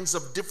kinds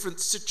of different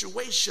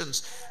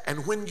situations.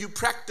 And when you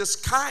practice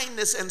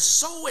kindness and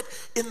sow it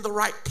in the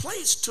right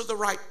place to the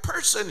right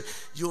person,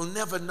 you'll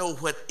never know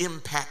what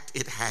impact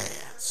it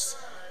has.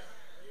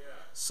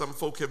 Some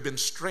folk have been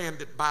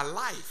stranded by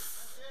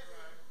life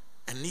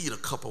and need a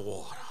cup of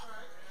water.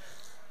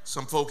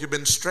 Some folk have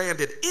been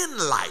stranded in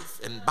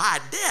life and by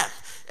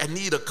death and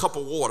need a cup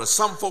of water.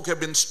 Some folk have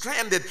been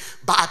stranded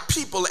by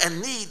people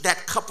and need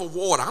that cup of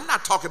water. I'm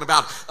not talking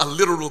about a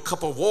literal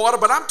cup of water,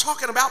 but I'm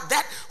talking about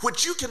that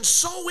which you can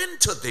sow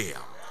into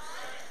them.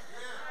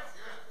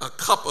 A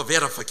cup of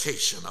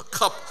edification, a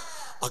cup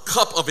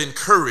of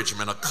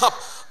encouragement, a cup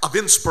of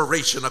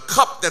inspiration, a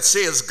cup that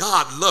says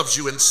God loves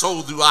you and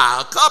so do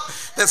I, a cup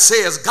that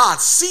says God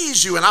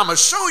sees you and I'm going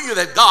to show you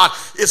that God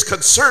is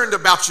concerned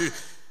about you.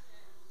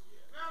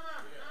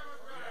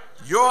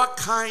 Your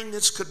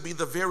kindness could be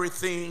the very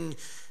thing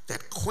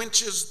that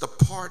quenches the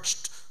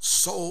parched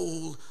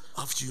soul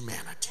of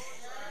humanity.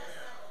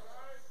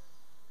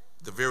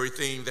 The very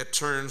thing that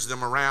turns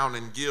them around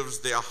and gives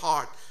their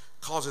heart,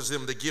 causes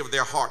them to give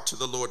their heart to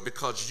the Lord,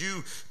 because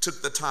you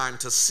took the time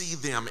to see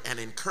them and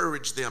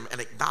encourage them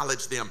and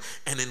acknowledge them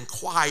and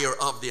inquire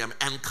of them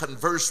and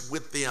converse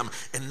with them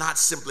and not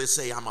simply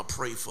say, I'm going to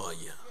pray for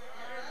you.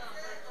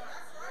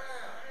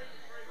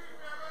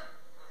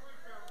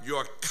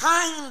 Your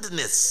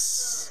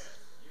kindness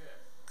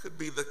could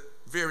be the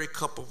very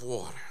cup of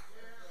water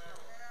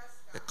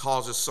that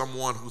causes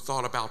someone who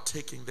thought about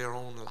taking their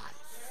own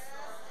life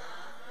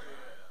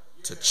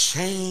to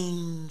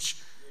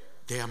change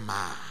their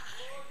mind.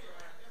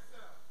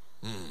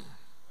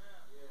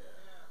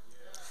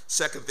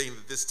 Second thing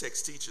that this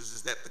text teaches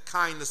is that the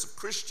kindness of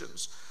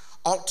Christians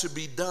ought to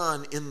be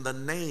done in the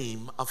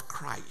name of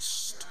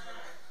Christ.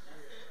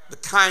 The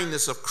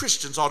kindness of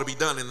Christians ought to be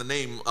done in the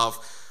name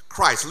of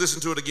Christ. Listen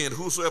to it again.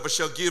 Whosoever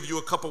shall give you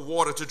a cup of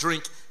water to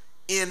drink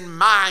in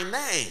my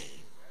name.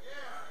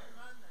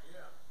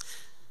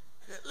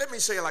 Let me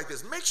say it like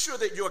this. Make sure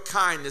that your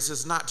kindness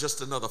is not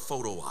just another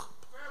photo op.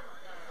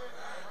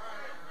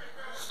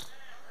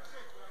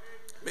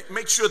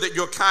 Make sure that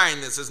your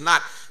kindness is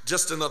not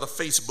just another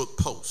Facebook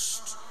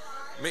post.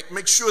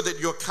 Make sure that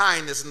your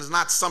kindness is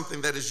not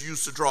something that is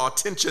used to draw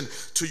attention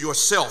to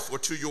yourself or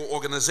to your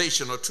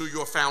organization or to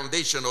your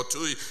foundation or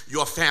to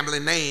your family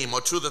name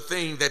or to the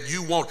thing that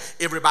you want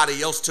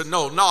everybody else to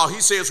know. No,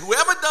 he says,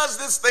 whoever does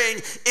this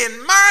thing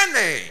in my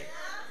name.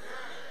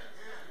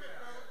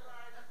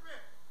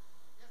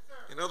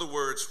 In other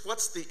words,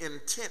 what's the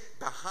intent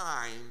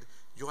behind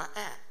your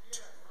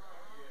act?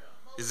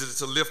 Is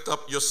it to lift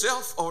up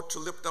yourself or to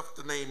lift up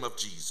the name of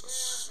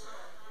Jesus?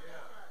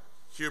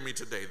 Hear me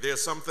today. There are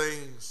some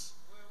things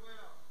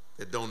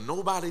that don't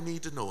nobody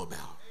need to know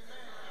about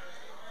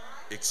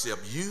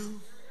except you,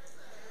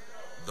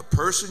 the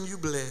person you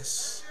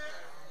bless,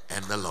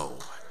 and the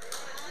Lord.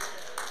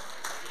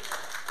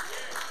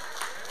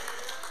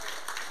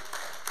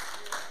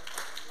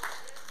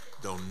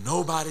 Don't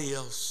nobody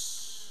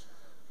else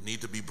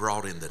need to be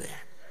brought into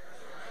that.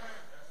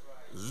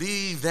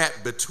 Leave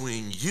that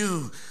between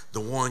you, the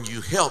one you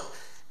help,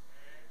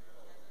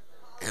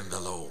 and the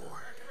Lord.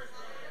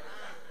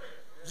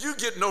 You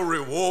get no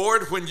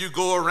reward when you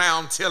go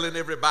around telling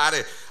everybody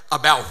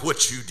about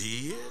what you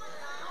did.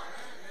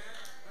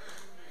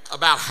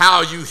 about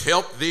how you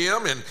helped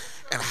them and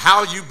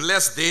how you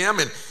blessed them,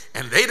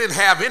 and they didn't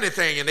have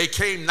anything, and they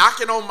came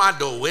knocking on my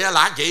door. Well,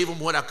 I gave them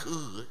what I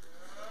could.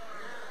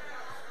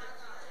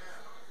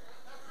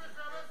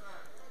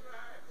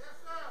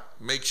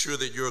 Make sure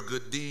that your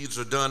good deeds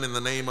are done in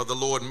the name of the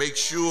Lord. Make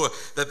sure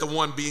that the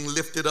one being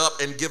lifted up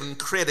and given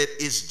credit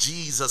is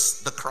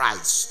Jesus the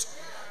Christ.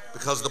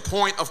 Because the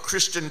point of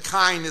Christian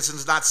kindness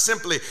is not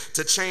simply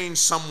to change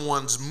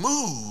someone's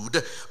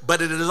mood,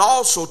 but it is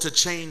also to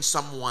change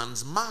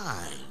someone's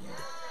mind.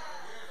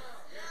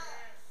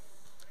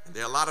 And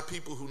there are a lot of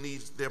people who need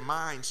their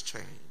minds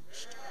changed.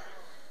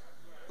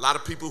 A lot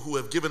of people who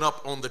have given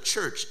up on the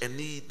church and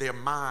need their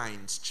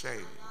minds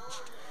changed.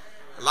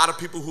 A lot of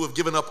people who have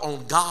given up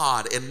on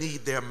God and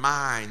need their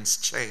minds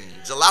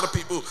changed. A lot of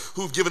people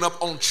who've given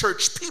up on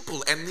church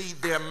people and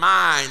need their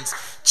minds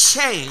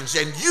changed.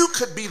 And you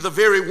could be the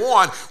very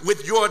one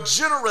with your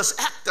generous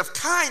act of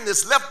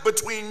kindness left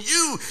between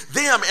you,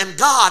 them, and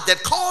God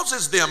that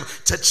causes them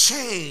to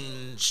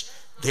change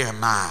their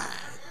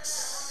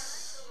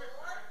minds.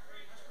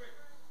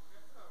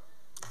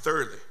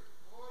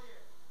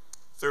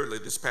 Thirdly,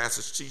 this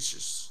passage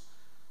teaches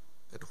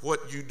that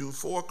what you do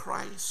for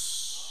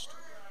Christ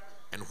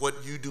and what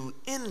you do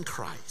in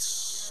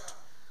Christ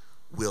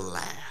will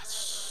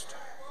last.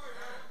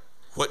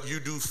 What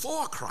you do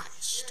for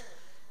Christ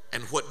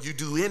and what you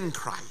do in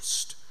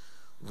Christ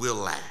will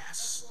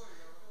last.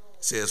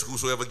 It says,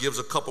 whosoever gives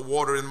a cup of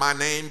water in my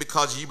name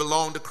because ye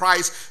belong to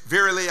Christ,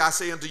 verily I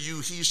say unto you,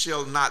 he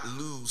shall not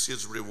lose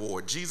his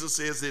reward. Jesus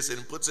says this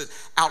and puts it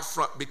out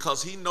front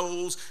because he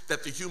knows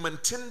that the human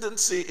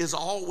tendency is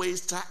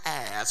always to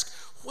ask,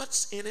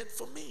 what's in it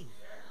for me?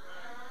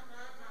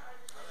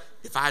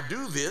 If I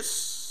do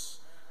this,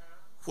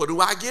 what do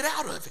I get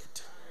out of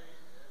it?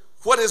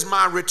 What is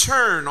my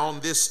return on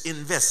this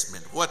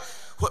investment? What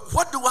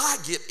do I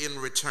get in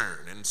return?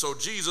 And so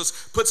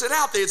Jesus puts it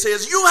out there. It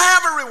says, you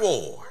have a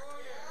reward.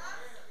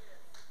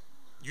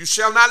 You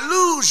shall not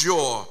lose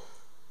your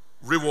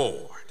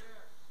reward.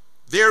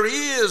 There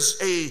is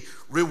a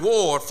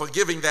reward for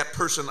giving that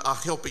person a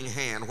helping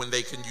hand when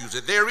they can use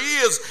it. There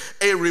is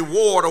a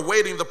reward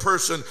awaiting the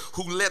person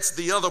who lets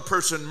the other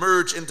person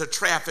merge into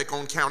traffic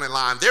on county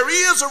line. There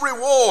is a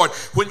reward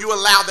when you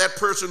allow that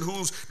person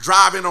who's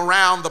driving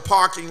around the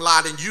parking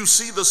lot and you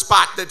see the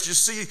spot that you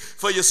see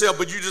for yourself,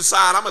 but you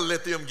decide, I'm going to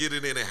let them get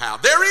it anyhow.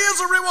 There is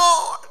a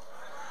reward.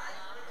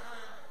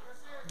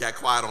 Got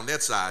quiet on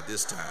that side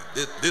this time.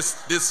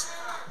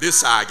 This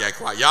side got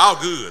quiet.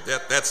 Y'all good,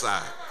 that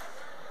side.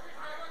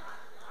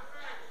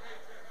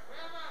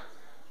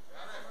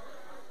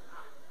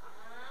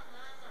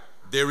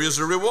 There is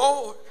a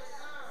reward.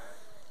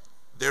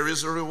 There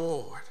is a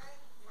reward.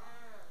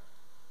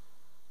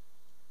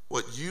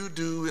 What you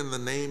do in the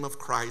name of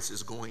Christ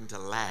is going to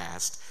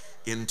last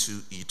into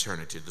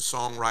eternity. The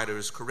songwriter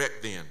is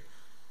correct then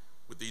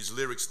with these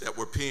lyrics that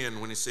were penned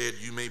when he said,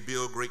 you may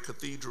build great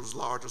cathedrals,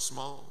 large or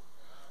small.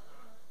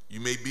 You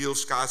may build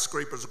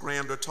skyscrapers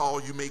grand or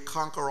tall. You may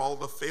conquer all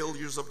the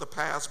failures of the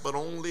past, but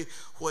only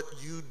what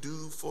you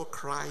do for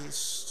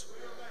Christ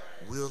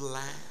will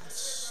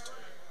last.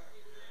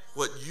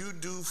 What you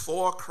do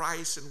for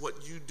Christ and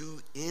what you do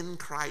in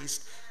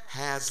Christ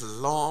has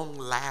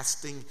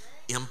long-lasting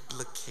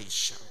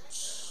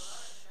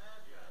implications.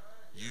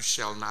 You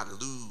shall not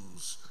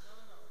lose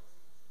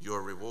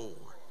your reward.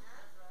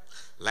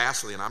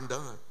 Lastly, and I'm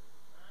done,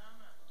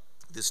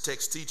 this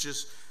text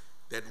teaches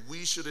that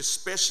we should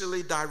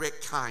especially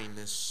direct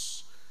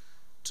kindness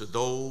to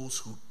those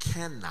who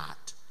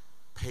cannot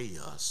pay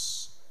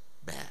us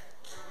back.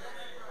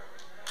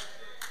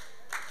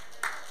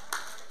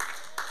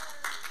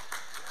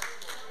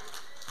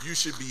 You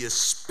should be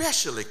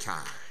especially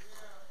kind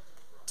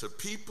to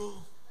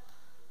people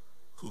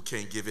who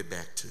can't give it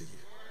back to you.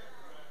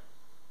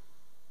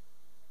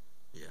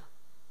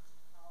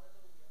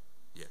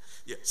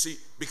 Yeah. See,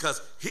 because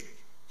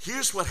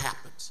here's what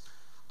happens.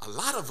 A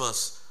lot of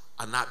us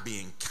are not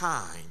being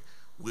kind,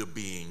 we're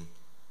being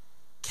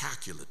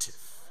calculative.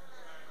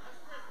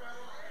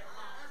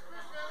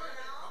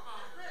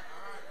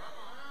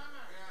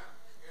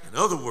 In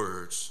other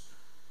words,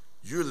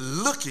 you're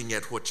looking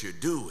at what you're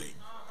doing,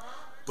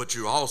 but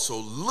you're also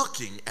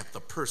looking at the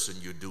person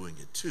you're doing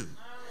it to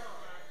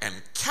and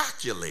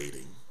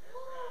calculating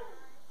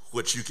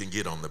what you can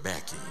get on the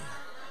back end.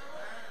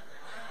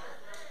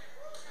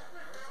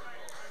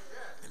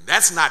 And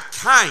that's not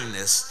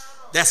kindness,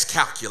 that's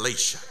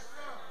calculation.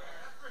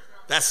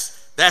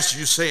 That's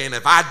you saying,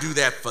 if I do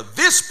that for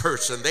this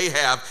person, they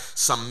have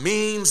some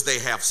means, they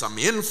have some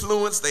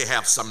influence, they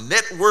have some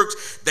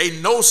networks,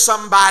 they know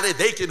somebody,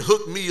 they can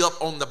hook me up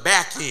on the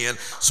back end,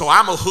 so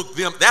I'm going to hook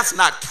them. That's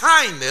not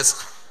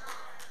kindness,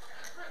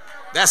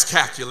 that's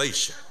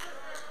calculation.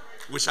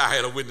 Wish I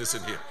had a witness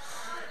in here.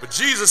 But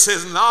Jesus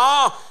says,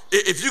 no,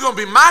 if you're going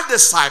to be my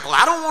disciple,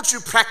 I don't want you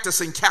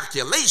practicing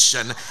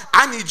calculation.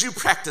 I need you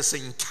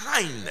practicing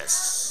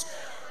kindness.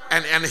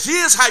 And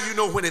here's how you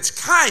know when it's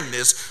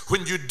kindness,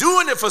 when you're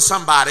doing it for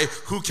somebody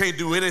who can't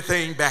do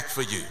anything back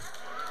for you.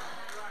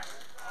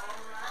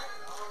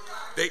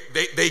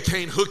 They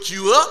can't hook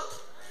you up.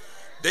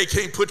 They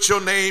can't put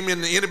your name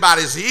in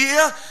anybody's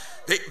ear.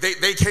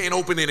 They can't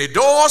open any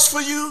doors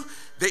for you.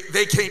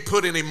 They can't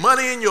put any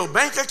money in your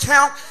bank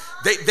account.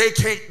 They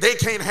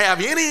can't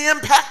have any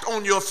impact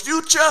on your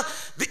future.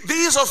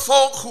 These are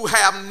folk who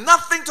have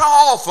nothing to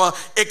offer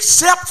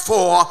except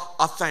for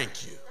a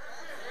thank you.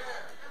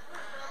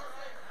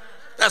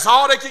 That's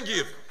all they can give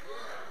you.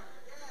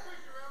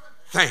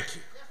 Thank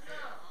you.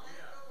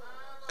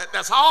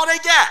 That's all they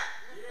got.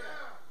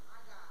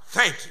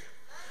 Thank you.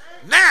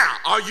 Now,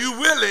 are you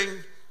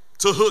willing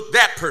to hook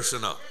that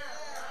person up?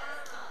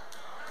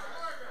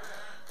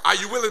 Are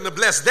you willing to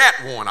bless that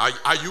one?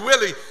 Are you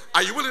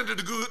willing to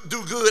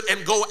do good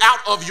and go out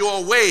of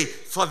your way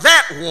for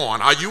that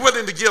one? Are you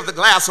willing to give the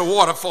glass of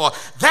water for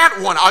that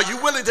one? Are you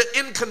willing to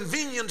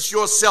inconvenience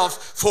yourself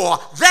for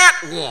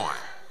that one?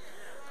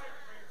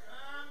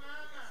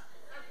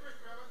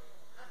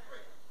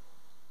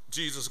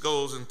 Jesus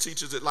goes and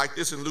teaches it like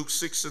this in Luke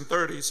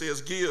 6:30. He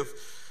says, give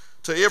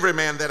to every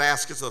man that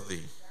asketh of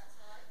thee,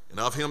 and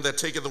of him that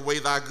taketh away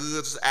thy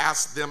goods,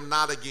 ask them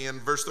not again.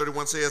 Verse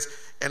 31 says,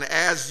 and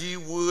as ye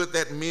would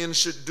that men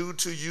should do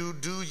to you,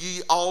 do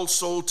ye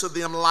also to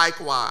them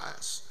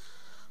likewise.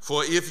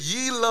 For if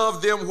ye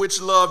love them which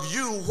love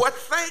you, what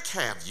thank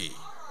have ye?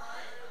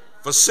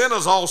 For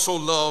sinners also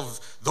love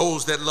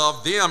those that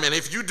love them. And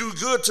if you do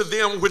good to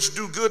them which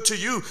do good to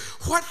you,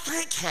 what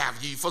thank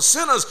have ye? For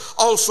sinners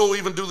also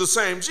even do the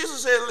same.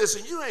 Jesus said,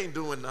 listen, you ain't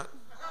doing nothing.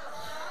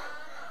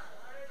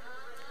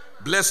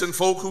 Blessing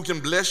folk who can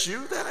bless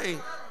you, that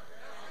ain't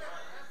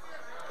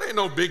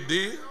no big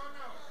deal.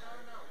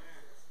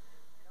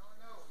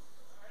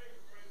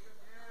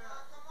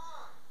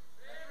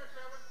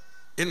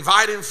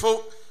 Inviting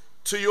folk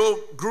to your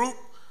group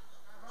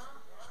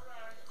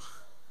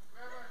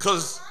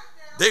because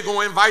they're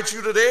going to invite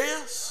you to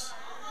theirs.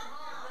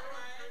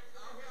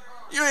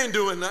 You ain't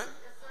doing nothing.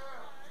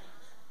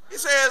 He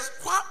says,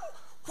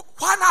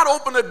 why not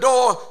open the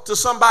door to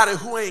somebody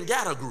who ain't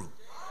got a group?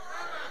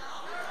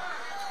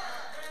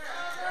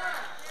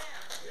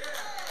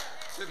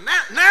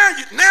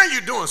 Now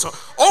you're doing so.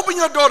 Open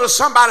your door to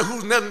somebody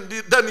who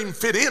doesn't even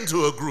fit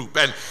into a group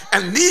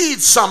and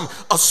needs some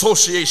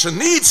association,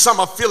 needs some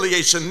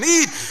affiliation,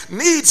 needs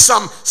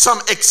some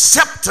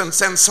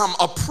acceptance and some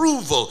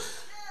approval.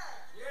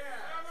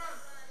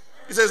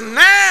 He says,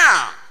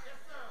 now,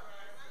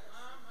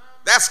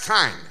 that's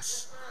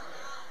kindness.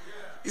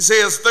 He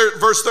says,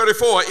 verse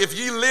 34, if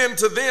ye lend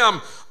to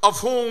them of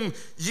whom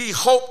ye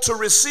hope to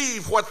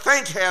receive, what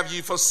thank have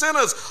ye? For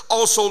sinners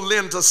also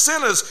lend to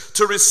sinners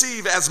to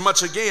receive as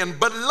much again.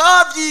 But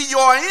love ye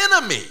your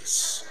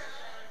enemies,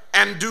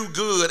 and do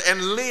good,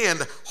 and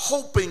lend,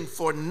 hoping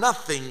for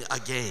nothing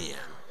again.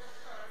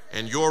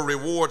 And your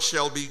reward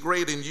shall be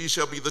great, and ye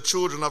shall be the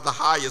children of the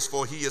highest,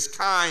 for he is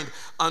kind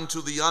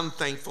unto the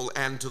unthankful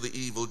and to the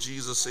evil.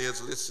 Jesus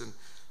says, listen,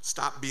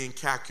 stop being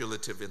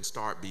calculative and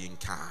start being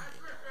kind.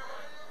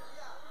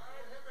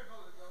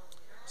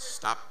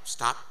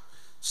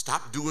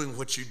 Stop doing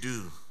what you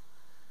do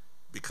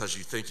because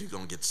you think you're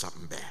going to get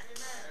something back.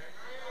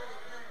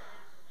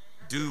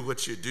 Do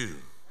what you do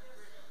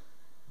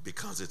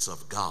because it's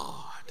of God.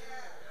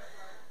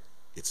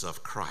 It's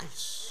of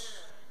Christ.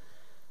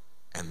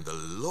 And the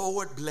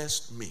Lord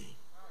blessed me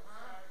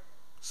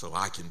so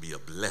I can be a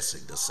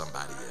blessing to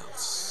somebody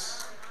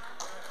else.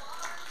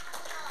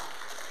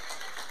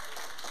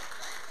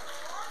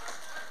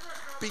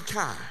 Be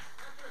kind.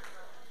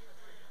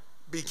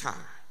 Be kind.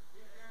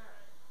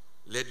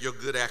 Let your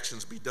good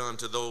actions be done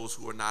to those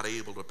who are not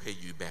able to pay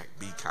you back.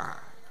 Be kind.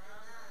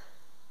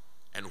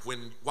 And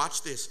when,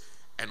 watch this,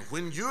 and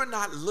when you're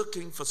not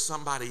looking for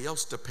somebody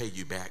else to pay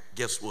you back,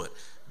 guess what?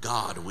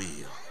 God will.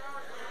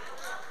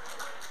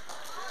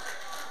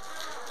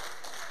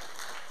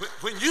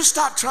 When you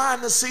stop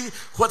trying to see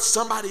what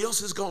somebody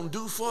else is going to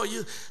do for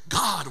you,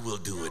 God will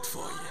do it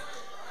for you.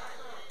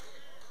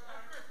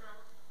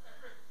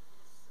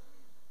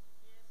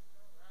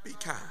 Be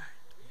kind.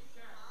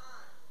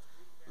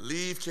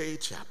 Leave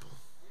Cade Chapel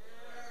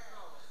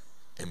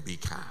and be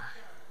kind.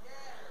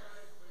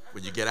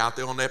 When you get out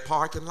there on that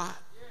parking lot,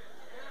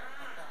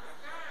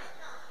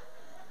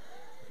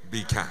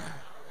 be kind.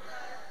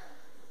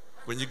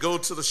 When you go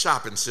to the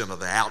shopping center,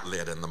 the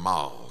outlet, and the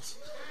malls,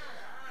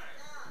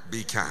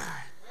 be kind.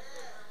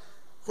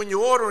 When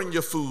you're ordering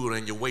your food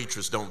and your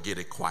waitress don't get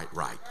it quite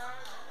right,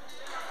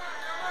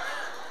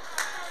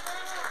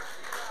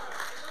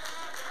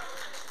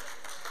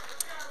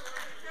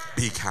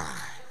 be kind.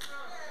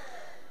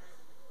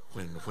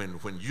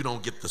 When you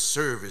don't get the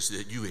service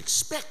that you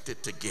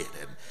expected to get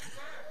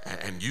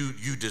and you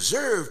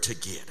deserve to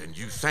get and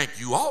you think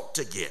you ought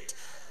to get,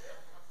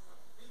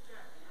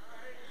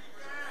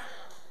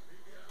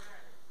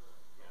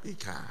 be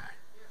kind.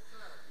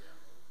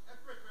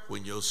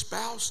 When your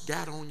spouse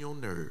got on your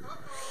nerves,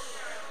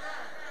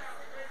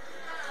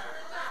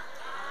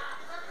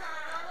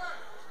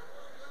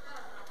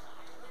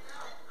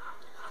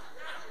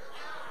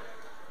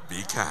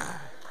 be kind.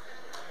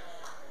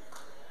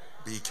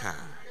 Be kind.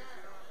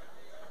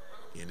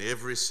 In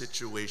every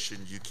situation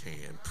you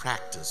can,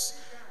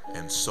 practice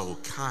and sow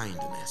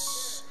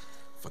kindness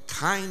For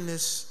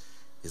kindness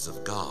is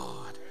of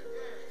God,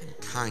 and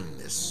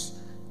kindness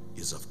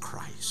is of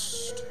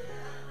Christ.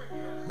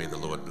 May the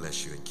Lord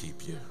bless you and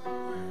keep you,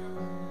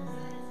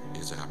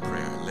 is our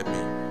prayer.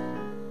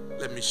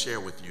 Let me share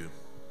with you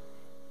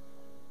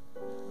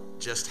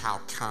just how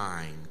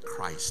kind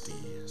Christ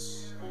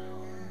is.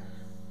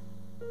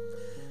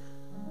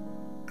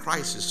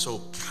 Christ is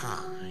so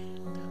kind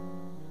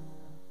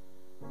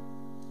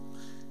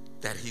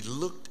that he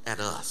looked at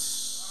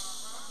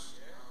us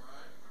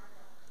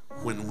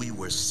when we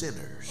were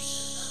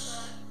sinners.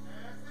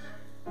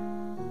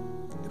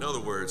 In other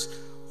words,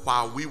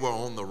 while we were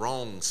on the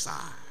wrong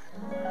side,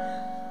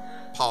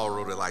 Paul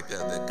wrote it like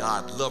that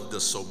God loved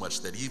us so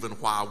much that even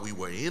while we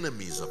were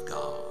enemies of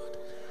God,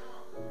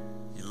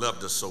 he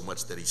loved us so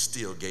much that he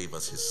still gave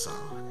us his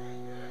son.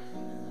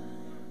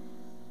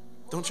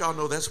 Don't y'all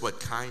know that's what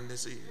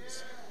kindness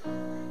is?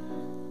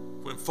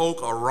 When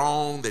folk are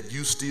wrong, that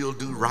you still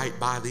do right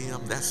by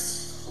them,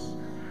 that's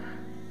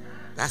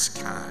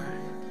kind.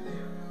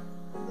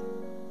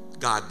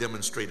 God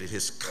demonstrated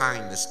his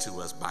kindness to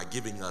us by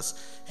giving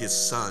us his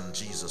son,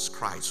 Jesus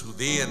Christ, who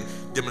then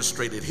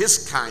demonstrated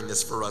his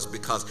kindness for us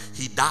because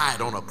he died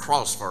on a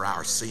cross for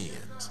our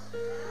sins.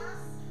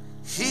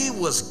 He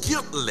was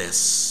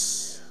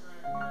guiltless,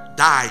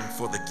 dying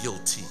for the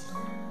guilty.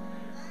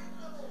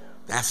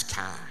 That's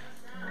kind.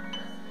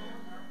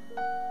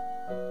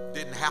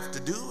 Didn't have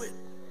to do it,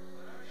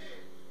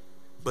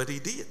 but he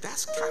did.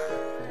 That's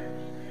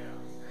kind.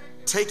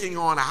 Taking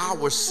on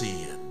our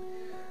sin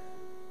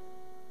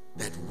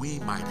that we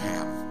might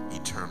have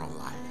eternal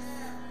life.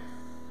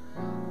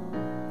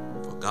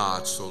 For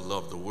God so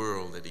loved the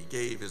world that he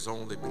gave his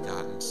only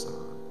begotten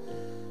Son.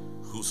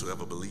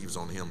 Whosoever believes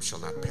on him shall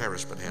not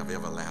perish but have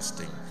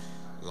everlasting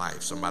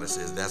life. Somebody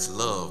says that's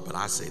love, but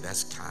I say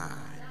that's kind.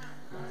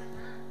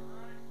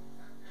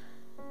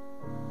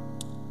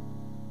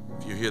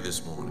 If you're here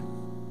this morning,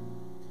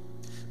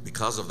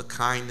 because of the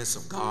kindness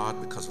of God,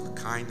 because of the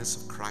kindness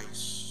of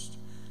Christ,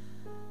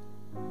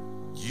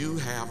 you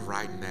have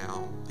right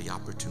now the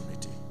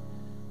opportunity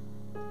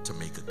to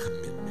make a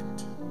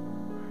commitment.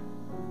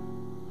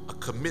 A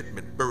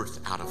commitment birthed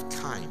out of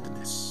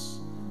kindness.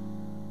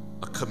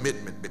 A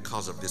commitment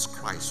because of this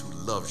Christ who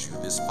loves you,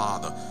 this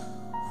Father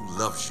who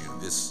loves you,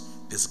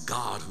 this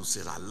God who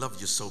said, I love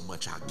you so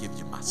much, I'll give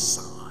you my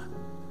son.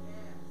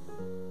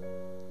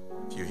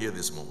 If you're here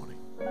this morning,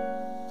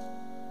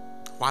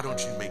 why don't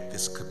you make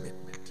this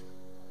commitment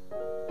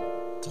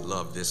to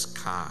love this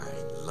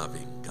kind,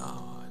 loving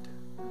God?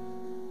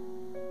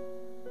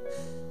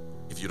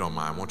 If you don't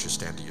mind, won't you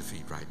stand to your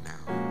feet right now?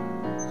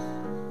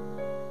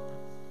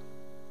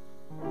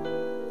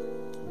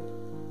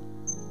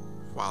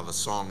 While the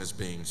song is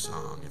being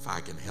sung, if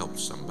I can help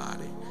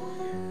somebody,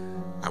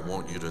 I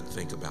want you to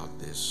think about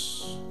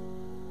this,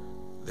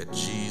 that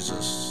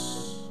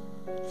Jesus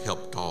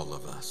helped all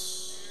of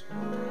us.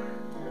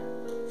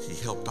 He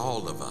helped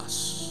all of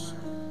us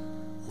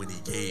when he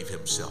gave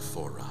himself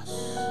for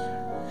us.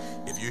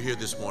 If you're here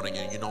this morning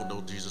and you don't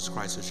know Jesus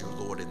Christ as your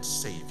Lord and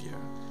Savior,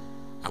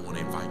 I want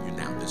to invite you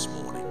now this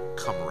morning.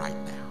 Come right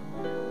now.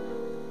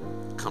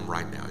 Come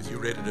right now. If you're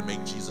ready to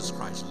make Jesus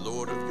Christ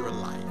Lord of your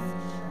life,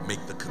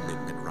 make the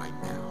commitment right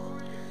now.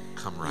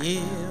 Come right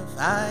now. If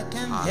I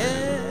can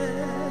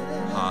Hallelujah.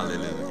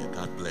 Hallelujah.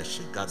 God bless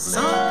you. God bless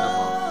you. Come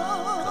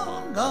on. Come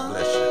on. God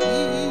bless you.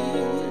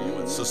 You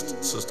and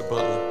Sister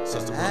Butler,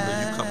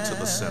 you come to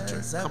the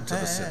center. Come to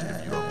the center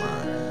if you don't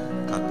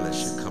mind. God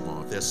bless you. Come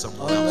on. If there's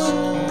someone else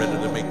ready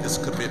to make this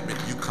commitment,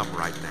 you come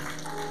right now.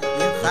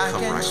 If I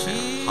Come can right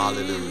now.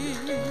 Hallelujah.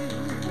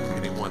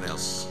 Anyone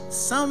else?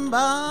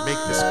 Somebody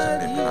Make this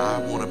commitment. I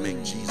want to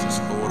make Jesus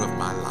Lord of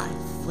my life.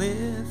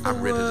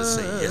 I'm ready to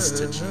say yes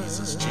to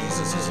Jesus.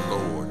 Jesus is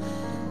Lord.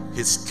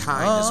 His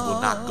kindness will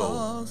not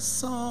go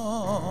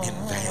in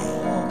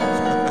vain.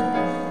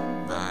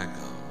 My God.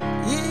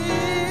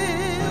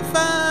 If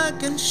I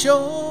can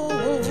show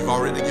If you've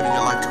already given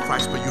your life to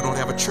Christ, but you don't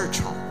have a church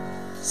home,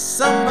 you're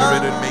somebody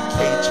ready to make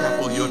Cade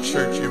Chapel your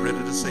church. You're ready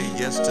to say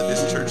yes to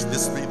this church.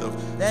 This be the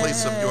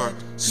place of your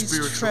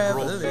spiritual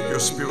growth, your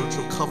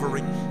spiritual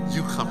covering.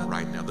 You come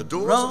right now. The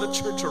doors of the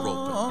church are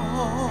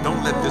open.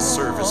 Don't let this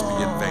service be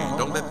in vain.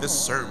 Don't let this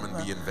sermon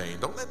be in vain.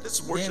 Don't let this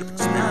worship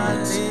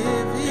experience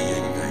be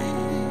in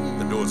vain.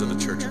 The doors of the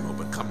church are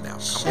open. Come now.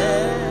 Come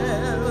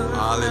now.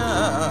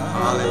 Hallelujah.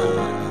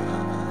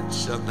 Hallelujah.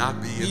 Shall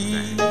not be in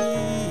vain.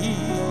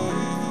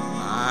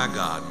 My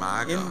God,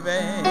 my in God.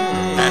 vain.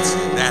 That's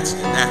it.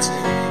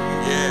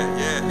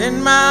 Yeah.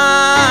 In my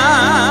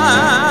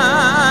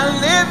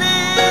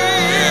living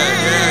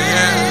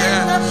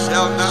Yeah.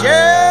 Shall not.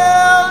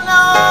 shall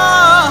not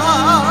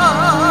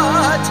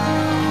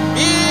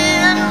be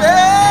in vain.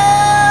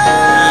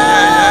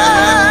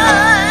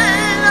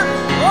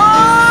 Oh,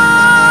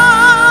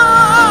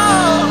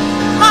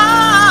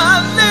 my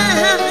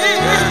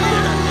living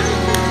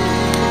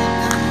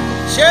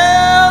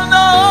shall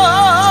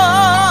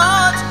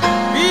not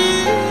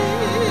be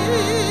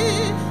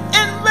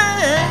in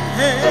vain.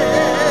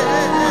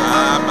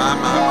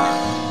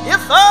 My.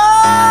 If I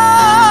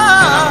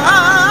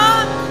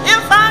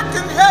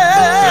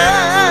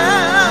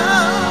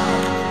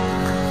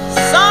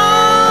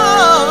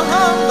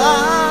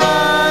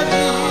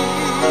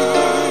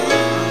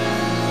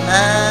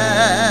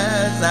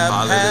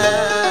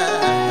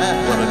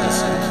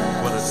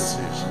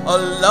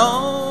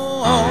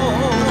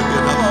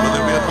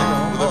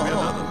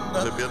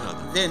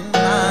then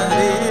my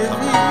living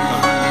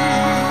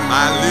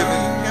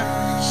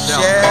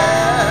shall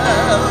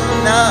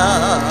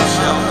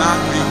not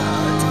be.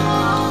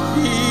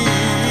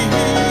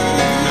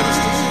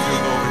 Ministers, if you'll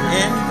go over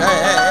here. in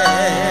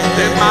vain.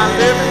 Then my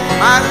living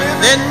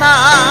Then my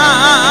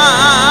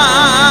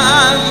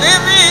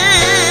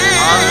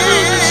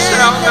living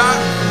shall not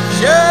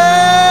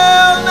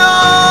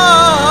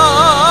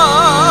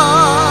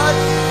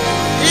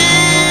be in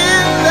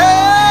vain.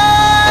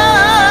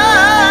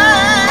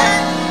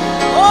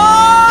 Oh,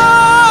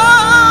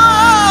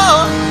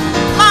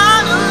 my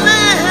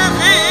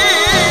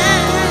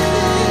living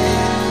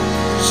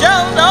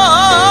shall not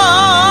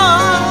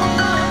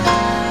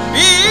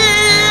be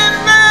in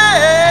vain.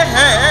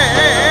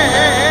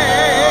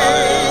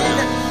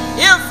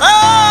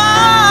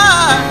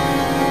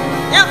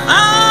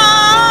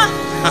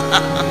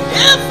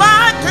 If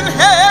I can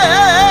help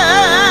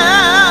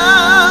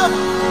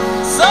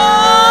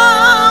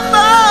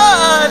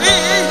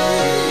somebody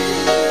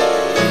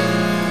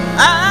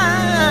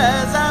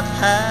as I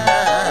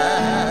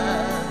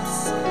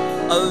pass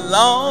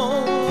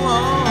along,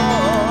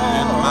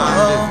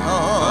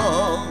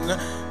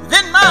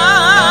 then my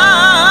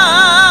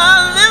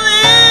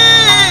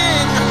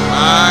living,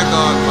 my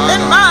God,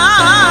 then my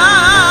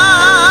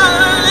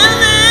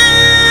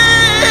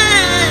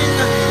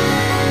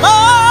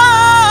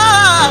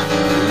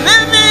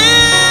living,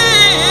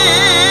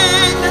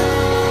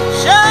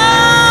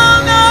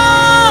 shall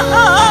not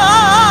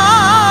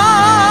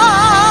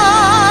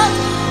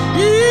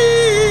be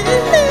in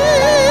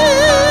vain.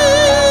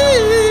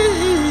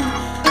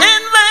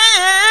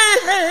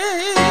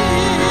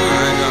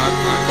 my God,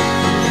 my God.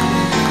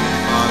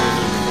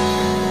 Hallelujah.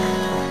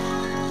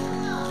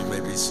 You may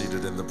be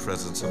seated in the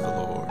presence of the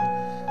Lord.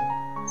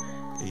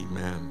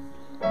 Amen.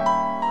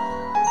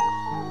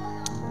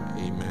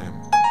 Amen.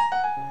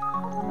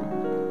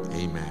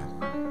 Amen.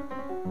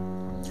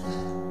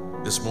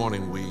 This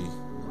morning we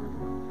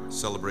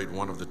celebrate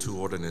one of the two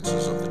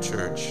ordinances of the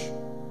church,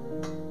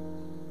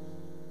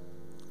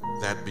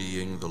 that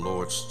being the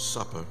Lord's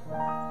Supper.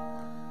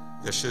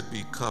 There should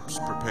be cups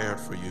prepared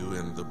for you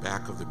in the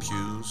back of the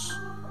pews.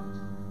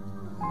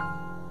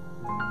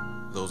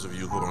 Those of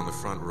you who are on the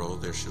front row,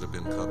 there should have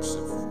been cups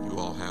if you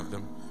all have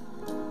them.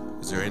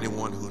 Is there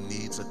anyone who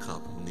needs a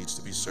cup, who needs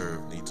to be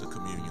served, needs a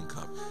communion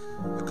cup?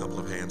 A couple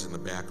of hands in the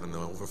back on the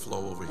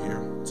overflow over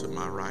here to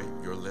my right,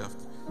 your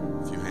left.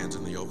 A few hands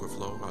in the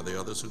overflow. Are there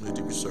others who need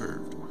to be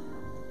served?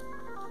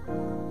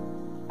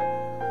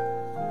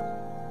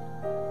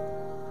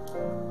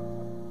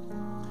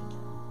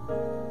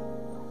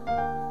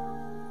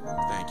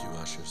 Thank you,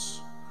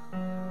 ushers.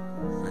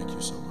 Thank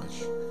you so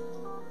much.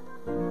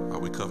 Are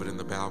we covered in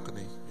the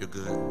balcony? You're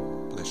good?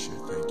 Bless you.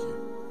 Thank you.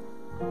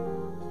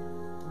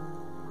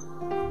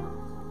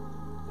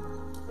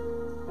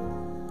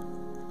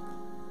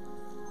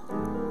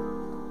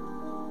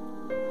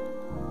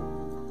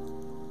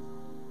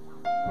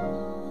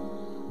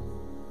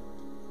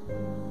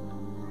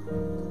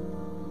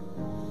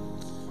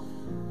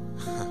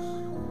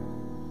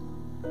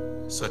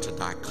 Such a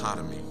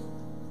dichotomy,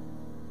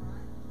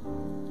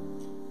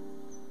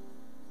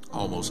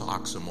 almost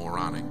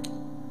oxymoronic,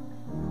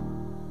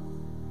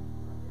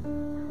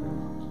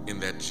 in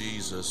that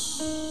Jesus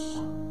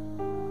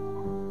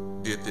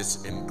did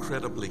this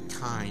incredibly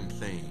kind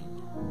thing,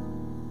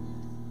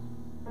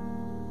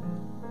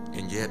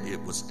 and yet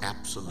it was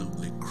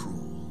absolutely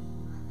cruel.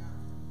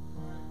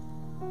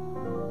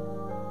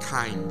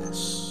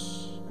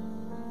 Kindness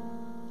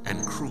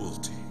and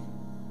cruelty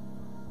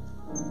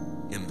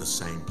in the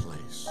same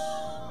place.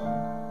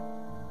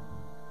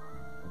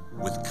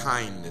 With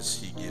kindness,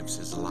 he gives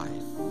his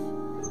life.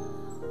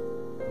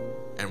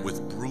 And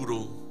with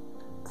brutal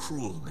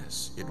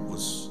cruelness, it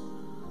was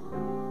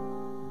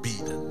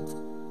beaten,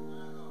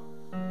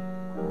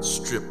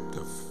 stripped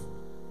of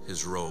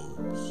his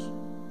robes.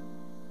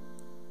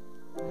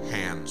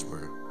 Hands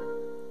were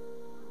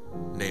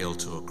nailed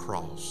to a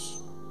cross.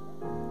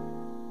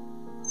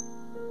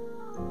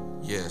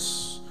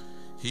 Yes,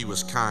 he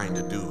was kind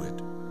to do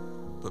it,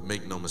 but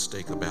make no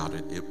mistake about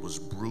it, it was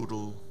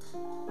brutal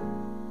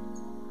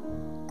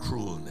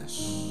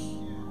cruelness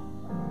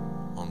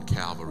on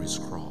Calvary's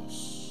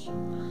cross,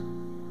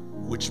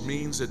 which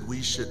means that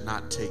we should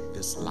not take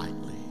this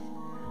lightly.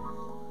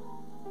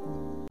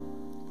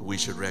 We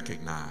should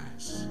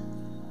recognize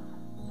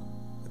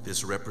that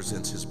this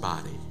represents his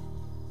body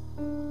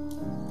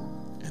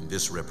and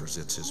this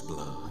represents his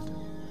blood.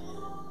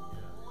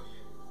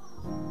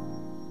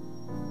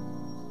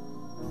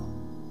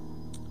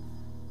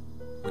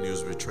 When he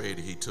was betrayed,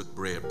 he took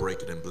bread,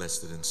 broke it, and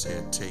blessed it, and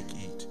said, "Take,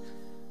 eat.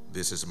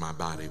 This is my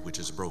body, which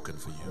is broken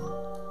for you."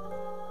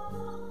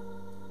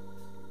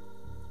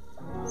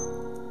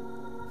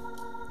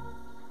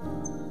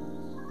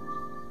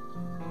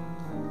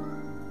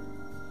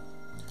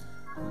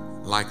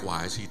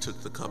 Likewise, he took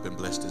the cup and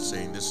blessed it,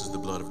 saying, "This is the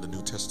blood of the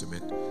New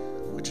Testament,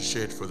 which is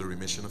shed for the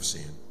remission of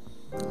sin.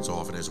 As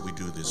often as we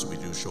do this, we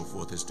do show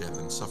forth his death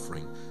and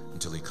suffering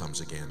until he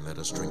comes again." Let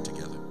us drink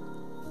together.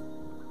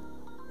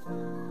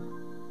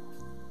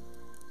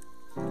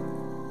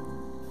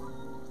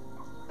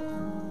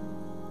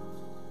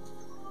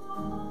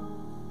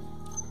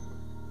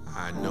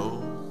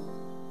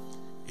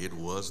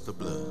 was the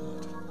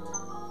blood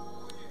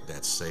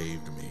that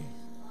saved me.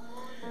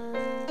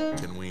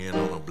 Can we end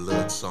on a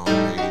blood song?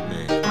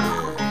 Amen.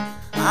 Yeah.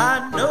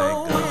 I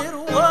know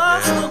it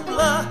was the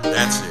blood.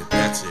 That's it.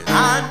 That's it.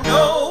 I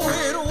know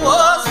it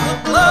was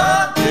the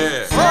blood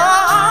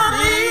for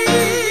me.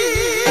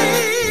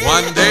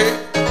 One day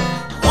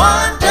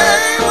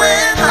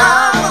when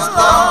I was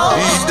lost,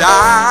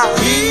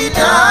 He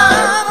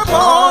died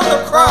upon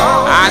the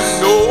cross. I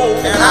know.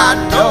 And I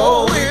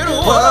know it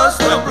was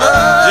the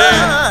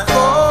blood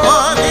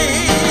for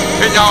me.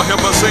 Can y'all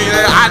help us sing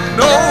that? I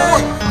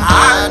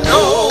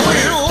know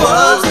it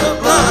was the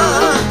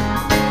blood.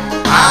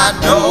 I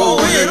know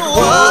it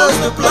was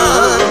the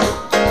blood.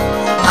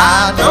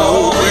 I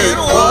know it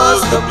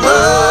was the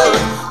blood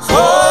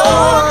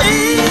for me.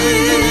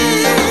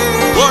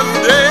 One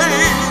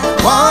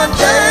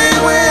day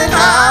when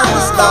I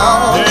was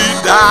lost,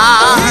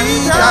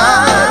 He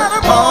died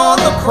upon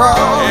the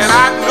cross. and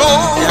I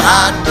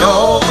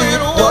know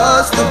it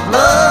was the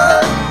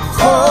blood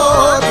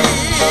for me.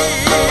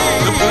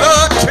 the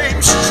blood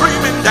came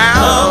streaming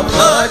down. The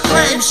blood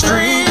came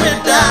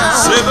streaming down.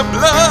 Say the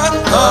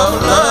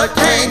blood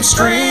came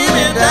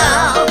streaming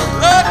down.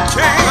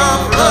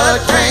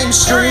 blood came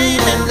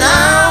Streaming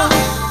down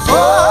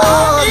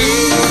for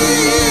me.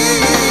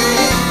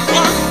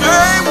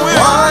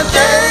 One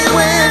day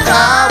when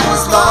I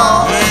was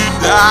lost,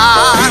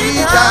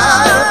 He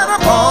died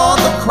upon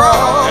the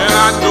cross.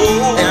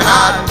 and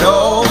I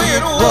know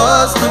it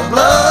was the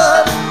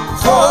blood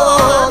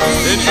for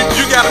me. and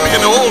you got to be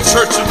in the old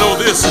church to know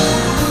this.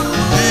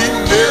 He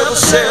never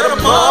said a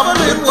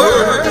mumbling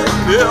word.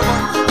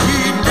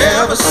 He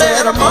never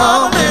said a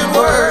mumbling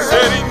word.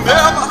 Said he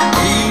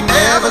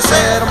never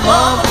said a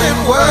mumbling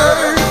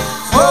word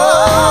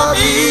for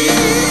me.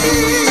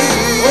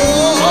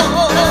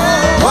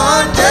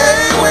 One day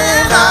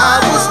when I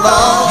was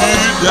lost,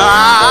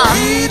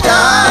 He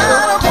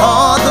died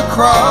upon the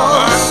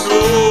cross.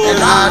 And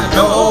I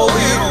know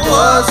it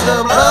was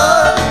the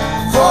blood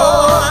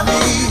for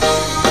me.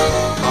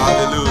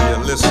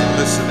 Hallelujah.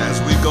 Listen,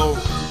 as we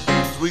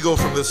go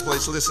from this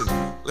place, listen,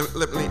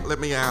 let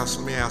me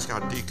ask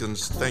our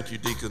deacons. Thank you,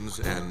 deacons,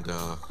 and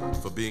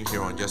for being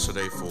here on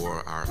yesterday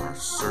for our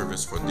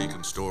service for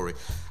Deacon Story.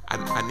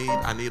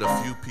 I need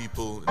a few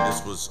people.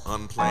 This was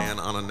unplanned,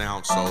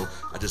 unannounced, so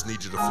I just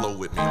need you to flow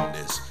with me on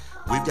this.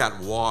 We've got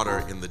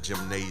water in the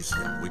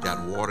gymnasium.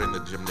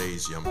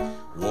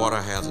 Water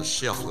has a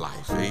shelf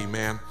life,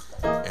 amen.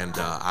 And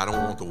I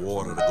don't want the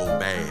water to go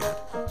bad,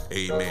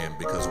 amen,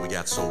 because we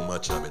got so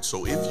much of it.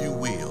 So if you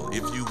will,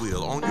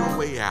 on your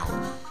way out,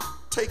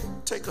 take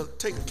a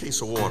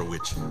case of water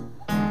with you.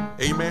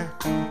 Amen.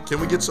 Can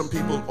we get some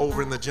people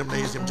over in the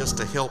gymnasium just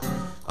to help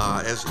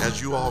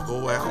as you all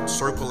go out,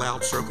 circle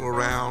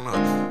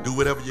around, do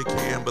whatever you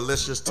can, but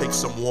let's just take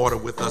some water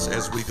with us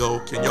as we go.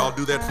 Can y'all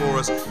do that for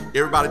us?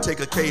 Everybody take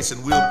a case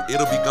and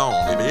it'll be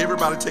gone. If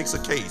everybody takes a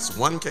case,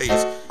 one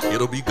case,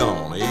 it'll be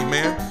gone.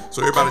 Amen.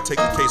 So everybody take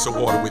a case of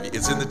water with you.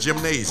 It's in the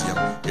gymnasium.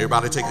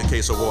 Everybody take a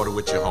case of water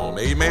with you home.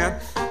 Amen.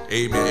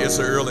 Amen. It's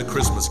an early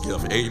Christmas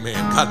gift. Amen.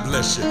 God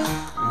bless you.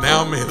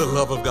 Now may the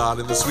love of God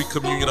and the sweet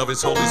communion of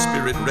His Holy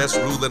Spirit rest,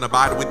 rule, and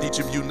abide with each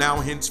of you now,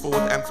 henceforth,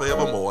 and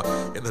forevermore.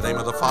 In the name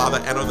of the Father,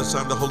 and of the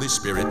Son, and the Holy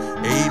Spirit.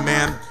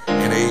 Amen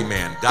and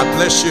amen. God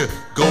bless you.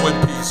 Go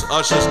in peace.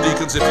 Ushers,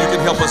 deacons, if you can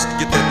help us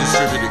get that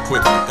distributed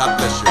quickly. God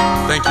bless you.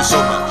 Thank you so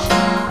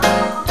much.